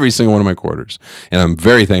every single one of my quarters, and I'm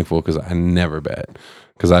very thankful because I never bet.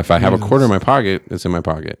 Because if I have a quarter in my pocket, it's in my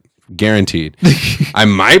pocket. Guaranteed. I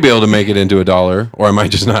might be able to make it into $1, or I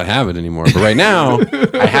might just not have it anymore. But right now,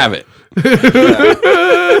 I have it.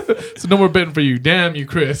 So no more betting for you. Damn you,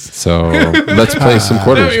 Chris. So let's play some Damn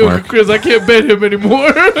quarters, you, Mark. Chris. I can't bet him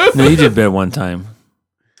anymore. No, you did bet one time.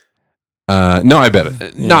 No, I bet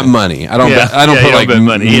it. Not money. I don't. Yeah. Bet, I don't Yeah, put you don't like bet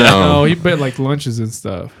money. Yeah. No, No. he bet like lunches and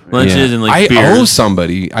stuff. Lunches Yeah. and like I beers. owe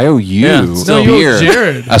somebody. I owe you Yeah, a still you owe beer,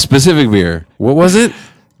 Jared. a specific beer. What was it?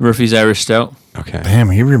 Murphy's Irish Stout. Okay. Damn,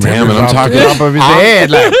 he remembers Damn it, I'm off talking- the top of his head.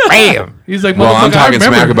 Like, bam. He's like, Well, I'm "Motherfucker, I talking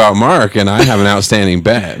smack remember." about Mark, and I have an outstanding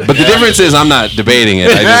bet. But the difference is, I'm not debating it.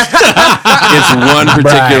 I just it's one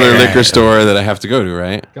particular Right. liquor store that I have to go to,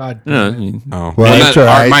 right? God. No, I mean, Oh, Well, that's all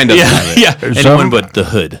right. mine doesn't have it. yeah. Some- Anyone but the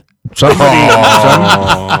hood.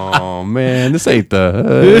 Oh man, this ain't the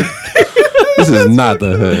hood. This is not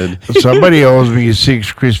the hood. Somebody owes me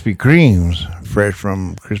 6 Krispy Kremes, fresh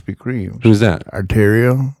from Krispy Kremes. Who's that?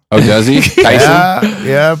 Arterio. Oh, does he? Tyson?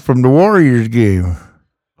 Yeah, from the Warriors game.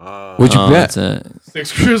 What'd you Oh, bet? that's it.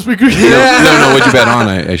 6 Krispy Kreme. No. What'd you bet on?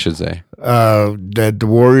 I should say. That the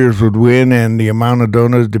Warriors would win, and the amount of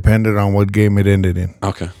donuts depended on what game it ended in.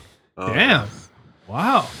 Okay. Damn.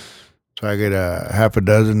 Wow. So I get a half a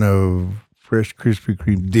dozen of fresh Krispy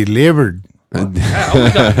Kreme delivered. I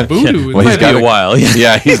always got voodoo. Well, he's Might got be a a- while. Yeah.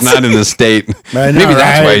 Yeah, he's not in the state. I know, Maybe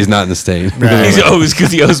that's right? why he's not in the state. Right. He owes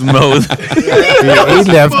because he owes Mo.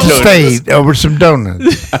 He left the state over some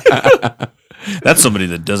donuts. That's somebody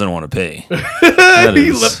that doesn't want to pay. That He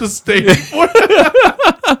is- left the state before.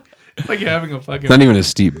 It's like having a fucking. It's not even a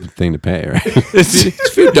steep thing to pay, right? It's a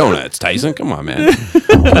few donuts, Tyson. Come on, man.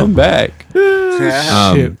 Come back.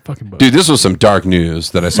 shit. Fucking bug. Dude, this was some dark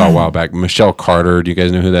news that I saw a while back. Michelle Carter, do you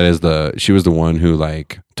guys know who that is? She was the one who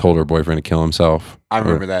like told her boyfriend to kill himself. I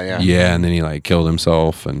remember that, yeah. Yeah, and then he like killed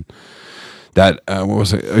himself, and that what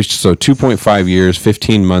was it? So 2.5 years,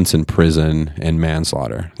 15 months in prison, and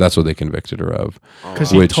manslaughter. That's what they convicted her of. Because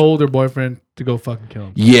she which- told her boyfriend to go fucking kill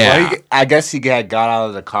him. Yeah. Well, I guess he got out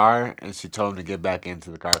of the car, and she told him to get back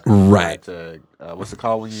into the car. Right. To, what's it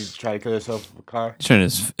called when you try to kill yourself with a car? He's trying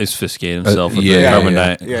to asphyxiate himself with yeah,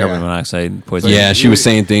 the yeah. carbon monoxide poison. Yeah, she was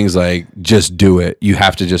saying things like, just do it. You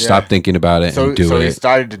have to just stop thinking about it and do so he it.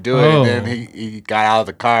 started to do it, Oh. and then he got out of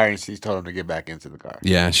the car, and she told him to get back into the car.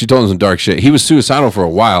 Yeah, she told him some dark shit. He was suicidal for a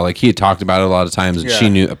while. Like, he had talked about it a lot of times, and she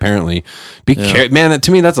knew, apparently. Man,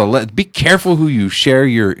 to me, that's be careful who you share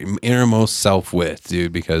your innermost self with,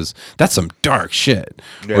 dude, because that's some dark shit.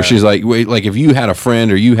 Yeah. Where she's like, wait, like if you had a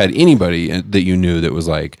friend or you had anybody that you knew that was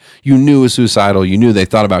like, you knew was suicidal, you knew they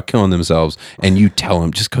thought about killing themselves, and you tell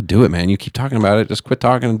them, just go do it, man. You keep talking about it, just quit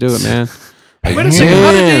talking and do it, man. Like, Wait a second.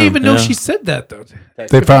 How did they damn. even know she said that though?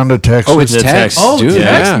 They found a text. Oh, it's The text. text. Oh, dude.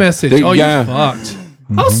 text Yeah. message. They- Oh, yeah. you fucked.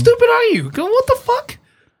 How stupid are you? What the fuck?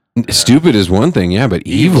 Stupid is one thing, yeah, but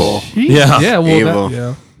evil. Jeez. Yeah. Well, Evil.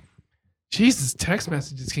 yeah. Jesus, text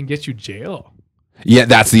messages can get you jail. Yeah,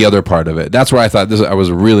 that's the other part of it. That's why I thought this was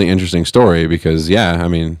a really interesting story because, yeah, I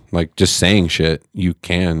mean, like just saying shit, you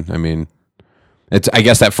can. I mean, I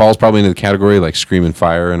guess that falls probably into the category like screaming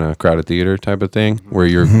fire in a crowded theater type of thing, where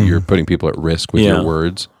you're putting people at risk with your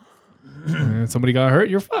words. And somebody got hurt,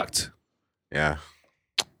 you're fucked. Yeah.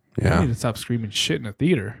 You Yeah. need to stop screaming shit in a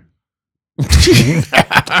theater.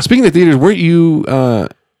 Speaking of theaters, weren't you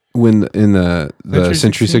when in the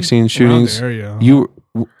Century 16 shootings? Around the area.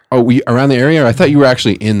 You around the area? I thought you were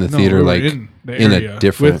actually in the No, theater, we were like in the in a area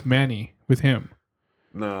different- with Manny, with him.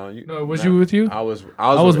 No, Was you with you? I was with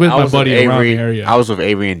my buddy around the area. I was with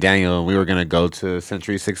Avery and Daniel, and we were gonna go to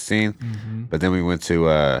Century 16, but then we went to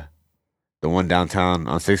the one downtown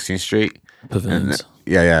on 16th Street. Pavilions.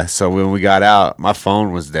 Yeah. So when we got out, my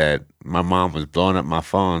phone was dead. My mom was blowing up my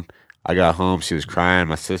phone. I got home, she was crying.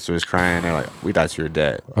 My sister was crying. They're like, "We thought you were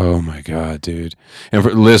dead." Oh my god, dude! And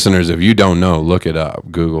for listeners, if you don't know, look it up.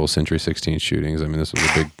 Google Century 16 shootings. I mean, this was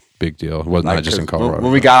a big deal. It wasn't Like, not just in 'cause Colorado.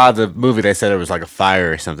 When we got out of the movie, they said it was like a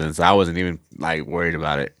fire or something. So I wasn't even like worried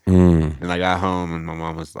about it. And I got home, and my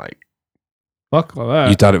mom was like, Fuck all that.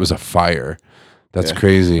 You thought it was a fire? That's Yeah.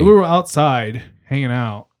 crazy. We were outside hanging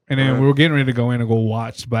out, and then we were getting ready to go in and go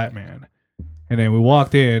watch Batman. And then we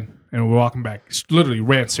walked in, and we're walking back. Literally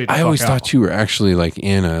ran straight the I fuck always out. thought you were actually like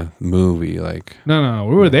in a movie, like. No,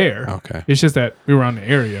 we were there. Okay. It's just that we were on the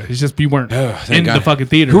area. It's just we weren't Oh, thank in God. the fucking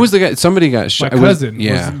theater. Who was the guy? Somebody got my shot. cousin?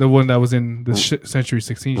 Yeah. Was the one that was in the Century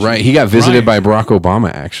 16. Right. shoot. He got visited Ryan. by Barack Obama,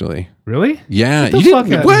 actually. Really? Yeah. Get the You fuck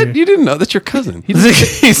didn't. outta What? here. You didn't know? That's your cousin. He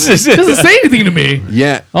doesn't say anything to me.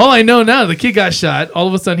 Yeah. All I know now, the kid got shot. All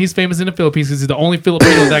of a sudden, he's famous in the Philippines because he's the only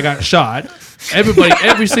Filipino that got shot.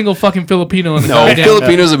 Every single fucking Filipino in the No, goddamn-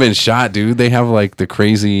 Filipinos have been shot, dude. They have like the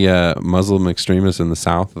crazy Muslim extremists in the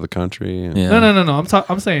south of the country. And Yeah. No.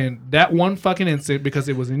 I'm saying that one fucking incident because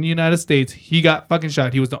it was in the United States. He got fucking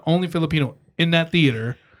shot. He was the only Filipino in that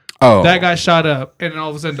theater Oh, that got shot up, and then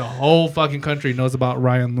all of a sudden, the whole fucking country knows about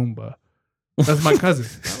Ryan Lumba. That's my cousin.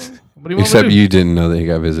 What do you want me to except do? you didn't know that he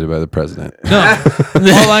got visited by the president. No.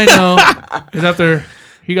 All I know is after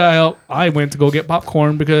he got help, I went to go get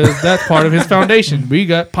popcorn because that's part of his foundation. We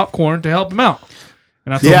got popcorn to help him out.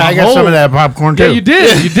 And I told Yeah, my I got whole- some of that popcorn too. Yeah, you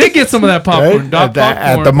did. You did get some of that popcorn. Right? Doc at,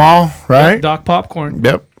 popcorn. at the mall, right? Doc popcorn.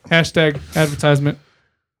 Yep. Hashtag advertisement.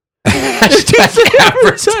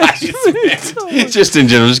 Just in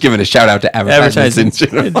general, just giving a shout out to advertisements in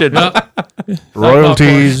general.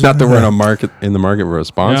 Royalties. Not that we're in the market for a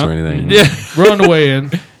sponsor or anything. Yeah. We're on the way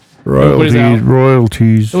in. Everybody's out.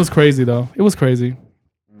 Royalties. It was crazy though. It was crazy.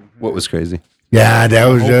 What was crazy? Yeah, that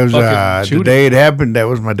was fucking the shooting. day it happened. That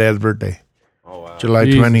was my dad's birthday. "Oh wow." July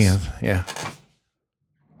Jesus. 20th. Yeah,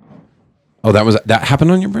 Oh, that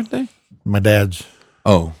happened on your birthday? my dad's.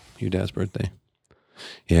 Oh, your dad's birthday.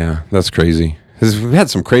 Yeah, that's crazy. 'Cause we've had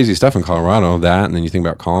some crazy stuff in Colorado. That, and then you think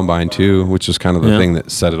about Columbine too, which was kind of the Yeah. thing that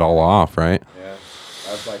set it all off, right? Yeah,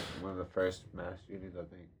 that was like one of the first mass shootings, I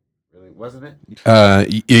think. Really, wasn't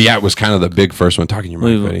it? Yeah, it was kind of the big first one. Talking your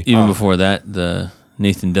mic, buddy. Even before that, the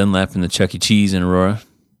Nathan Dunlap and the Chuck E. Cheese in Aurora.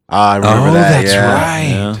 I remember that. that's yeah. right.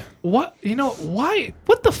 Yeah. What why?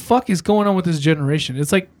 What the fuck is going on with this generation?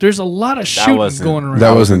 It's like there's a lot of shooting wasn't- going around.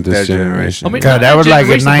 That wasn't this their generation. I mean, God, not that was like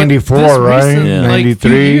in generation, but 94, this right? recent, Yeah. like, few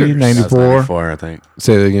 93, years. That was 94. 94, I think.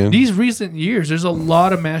 Say that again. These recent years, there's a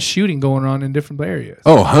lot of mass shooting going on in different areas.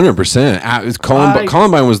 Oh, 100%.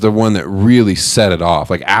 Columbine was the one that really set it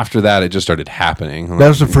off. Like after that, it just started happening. That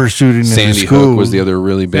was the first shooting in the Sandy school. Hook was the other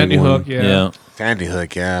really big Sandy one. Hook, yeah. Yeah. Sandy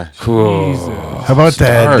Hook, yeah. Cool. How about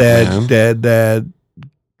Dark, man. that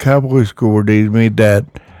Cowboy school where they made that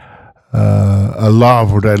a law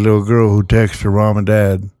for that little girl who texted her mom and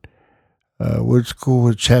dad? What school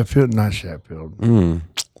was Chatfield? Not Chatfield. Mm.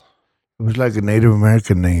 It was like a Native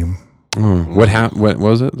American name. What happened? What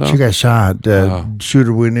was it though? She got shot. The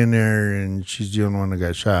shooter went in there, and she's the only one that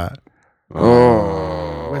got shot.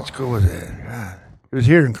 Let's go with it. God. It was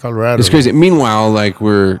here in Colorado. It's crazy. Meanwhile, like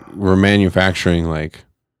we're manufacturing like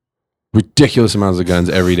ridiculous amounts of guns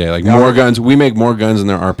every day. Like more guns. We make more guns than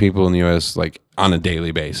there are people in the U.S. like on a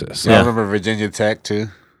daily basis. I remember Virginia Tech too.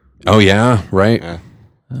 Oh yeah, right. Yeah.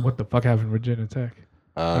 What the fuck happened in Virginia Tech?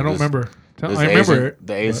 I don't This- remember. This I remember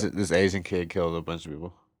this Asian kid killed a bunch of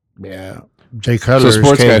people. Yeah. Jay Cutler. So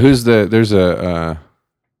sports guy, there's a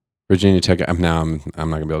Virginia Tech. I'm not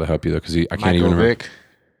gonna be able to help you though because I can't Michael even remember. Vick.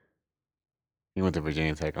 He went to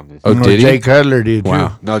Virginia Tech on this. Oh, did he? Jay Cutler did Wow.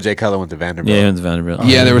 too. No, Jay Cutler went to Vanderbilt. Yeah, he went to Vanderbilt.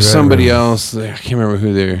 Yeah, there was Right, somebody right. else. I can't remember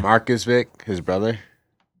who they're. Marcus Vick, his brother.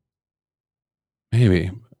 Maybe.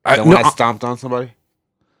 The one that stomped on somebody.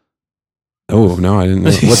 Oh no, I didn't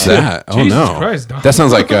know. What's that? Oh Jesus no, Christ, dog. that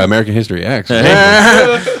sounds like American History X.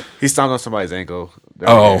 He stomped on somebody's ankle.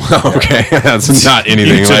 Oh, okay. That's not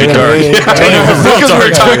anything like it. dark. Yeah. Because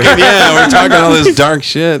we're talking all this dark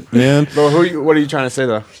shit, man. But what are you trying to say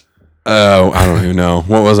though? Oh, I don't even know.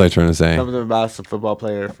 What was I trying to say? Something about some football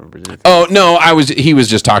player from Virginia. Oh no, he was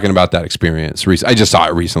just talking about that experience. I just saw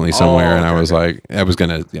it recently somewhere, and I was like,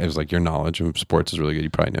 your knowledge of sports is really good. You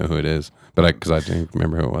probably know who it is, but because I didn't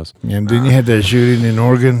remember who it was. And then you had that shooting in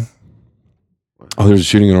Oregon. Oh, there's a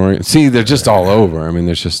shooting in Oregon. See, they're just all over. I mean,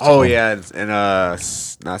 there's just. Oh yeah, and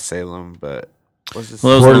not Salem, but what's this?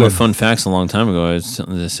 Well, that was one of Portland. the fun facts a long time ago.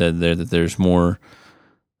 They said there that there's more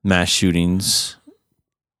mass shootings.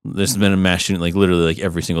 There's been a mass shooting like literally like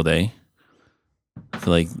every single day. For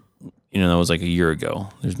like, that was like a year ago.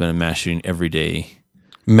 There's been a mass shooting every day.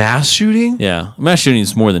 Mass shooting? Yeah, mass shooting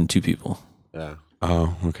is more than 2 people. Yeah.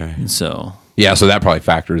 Oh, okay. So Yeah, so that probably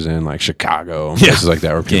factors in like Chicago, and places like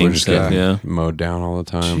that where people are Gang just stuff, getting mowed down all the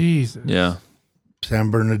time. Jesus. yeah, San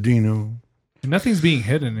Bernardino. Nothing's being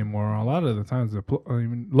hidden anymore. A lot of the times,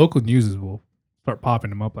 local news will start popping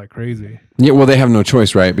them up like crazy. Yeah, well, they have no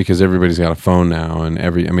choice, right? Because everybody's got a phone now, and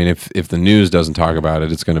if the news doesn't talk about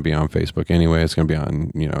it, it's going to be on Facebook anyway. It's going to be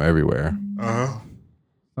on everywhere. Some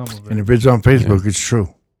of it. And if it's on Facebook, it's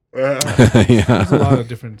true. Yeah. There's a lot of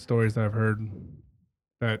different stories that I've heard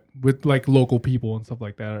that with like local people and stuff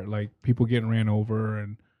like that, or like people getting ran over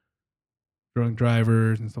and drunk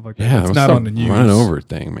drivers and stuff like that. Yeah, It's what's not that on the news. running over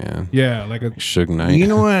thing, man. Yeah, like Suge Knight. You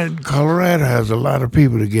know what? Colorado has a lot of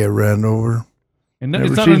people to get run over. and Never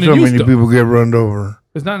it's not seen on the so news. many Though. people get run over.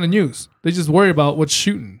 It's not in the news. They just worry about what's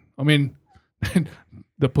shooting. I mean,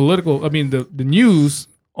 the news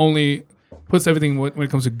only puts everything when it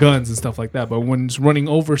comes to guns and stuff like that. But when it's running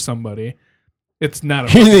over somebody, it's not a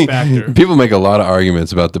fucking factor. People make a lot of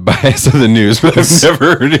arguments about the bias of the news, but I've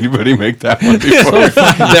never heard anybody make that one before.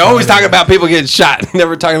 They always talk about people getting shot,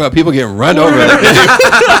 never talking about people getting run over.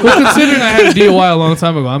 Well, considering I had a DUI a long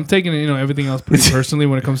time ago, I'm taking everything else pretty personally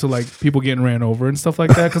when it comes to like people getting ran over and stuff like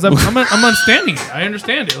that. Because I'm understanding it. I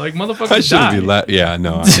understand it. Like motherfuckers I shouldn't die. be yeah,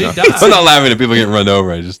 no. They I know. die. I'm not laughing at people getting run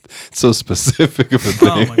over. It's so specific of a thing.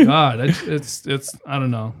 Oh my god, it's I don't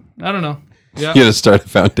know. Yeah, You got to start a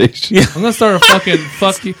foundation. I'm gonna start a fuck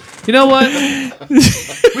you. You know what? We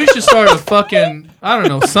should start a fucking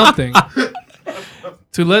something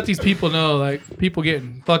to let these people know like people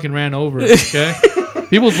getting fucking ran over. Okay,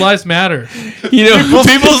 people's lives matter. people's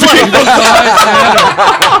like Lives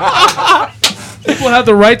matter. People have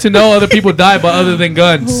the right to know other people die by other than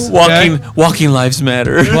guns. okay? walking lives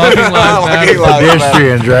matter. Walking lives matter.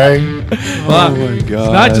 Pedestrians, right? Fuck. It's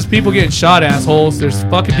not just people getting shot, assholes. There's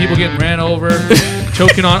fucking people getting ran over,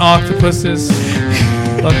 choking on octopuses.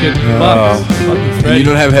 Fucking bucks. Fucking Freddy. You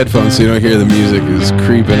don't have headphones, so you don't hear the music is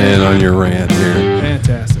creeping in on your rant here.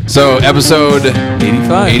 Fantastic. So, episode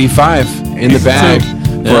 85 in the bag.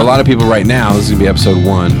 For a lot of people right now, this is going to be episode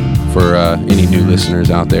 1 for any new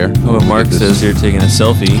listeners out there. Oh, Mark says you're taking a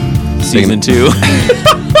selfie. Season 2.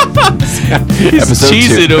 He's Episode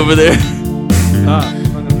cheesing 2. over there. I'm not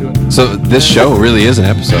gonna do it. So this show really is an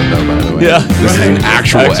episode, though, by the way. Yeah. This is an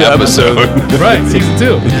actual episode. Right, season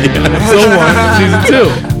 2. Episode 1, season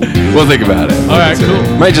 2. We'll think about it. All right,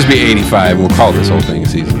 cool. Might just be 85. We'll call this whole thing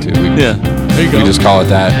season 2. Yeah. There you go. We just call it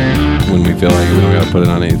that when we feel like it. We don't got to put it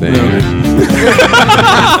on anything.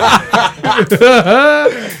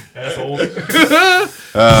 Asshole.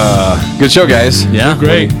 Good show, guys. Yeah.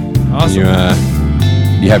 Great. Awesome.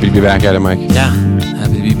 You happy to be back at it, Mike? Yeah.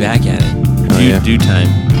 Happy to be back at it. yeah. Due time.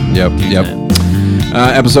 Yep. Due Yep. time.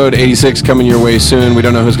 Episode 86 coming your way soon. We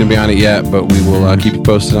don't know who's going to be on it yet, but we will keep you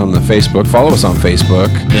posted on the Facebook. Follow us on Facebook.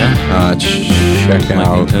 Yeah. Check Mike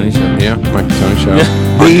out and Tony Show. Yeah, Mike and Tony Show.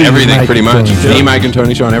 Yeah. On The everything, Mike pretty and much. Tony Show. The Mike and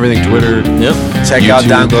Tony Show on everything. Twitter. Yep. Check out YouTube.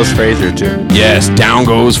 Down Goes Fraser too. Yes, Down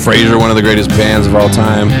Goes Fraser, one of the greatest bands of all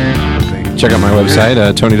time. check out my website,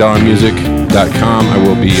 TonyDollarMusic.com. I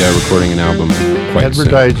will be recording an album quite soon.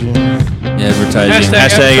 Advertising. Advertising.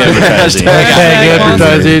 Hashtag advertising. Hashtag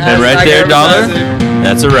advertising. And right there, Dollar,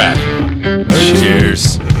 that's a wrap.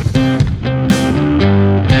 Cheers.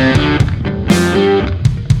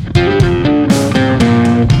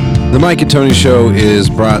 The Mike and Tony Show is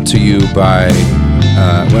brought to you by,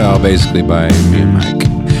 basically by me and Mike.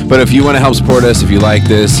 But if you want to help support us, if you like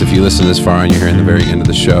this, if you listen this far and you're hearing the very end of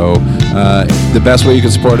the show, the best way you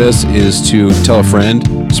can support us is to tell a friend,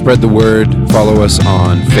 spread the word, follow us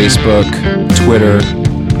on Facebook, Twitter,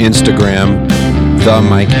 Instagram, The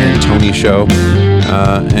Mike and Tony Show,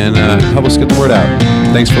 and help us get the word out.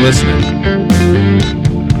 Thanks for listening.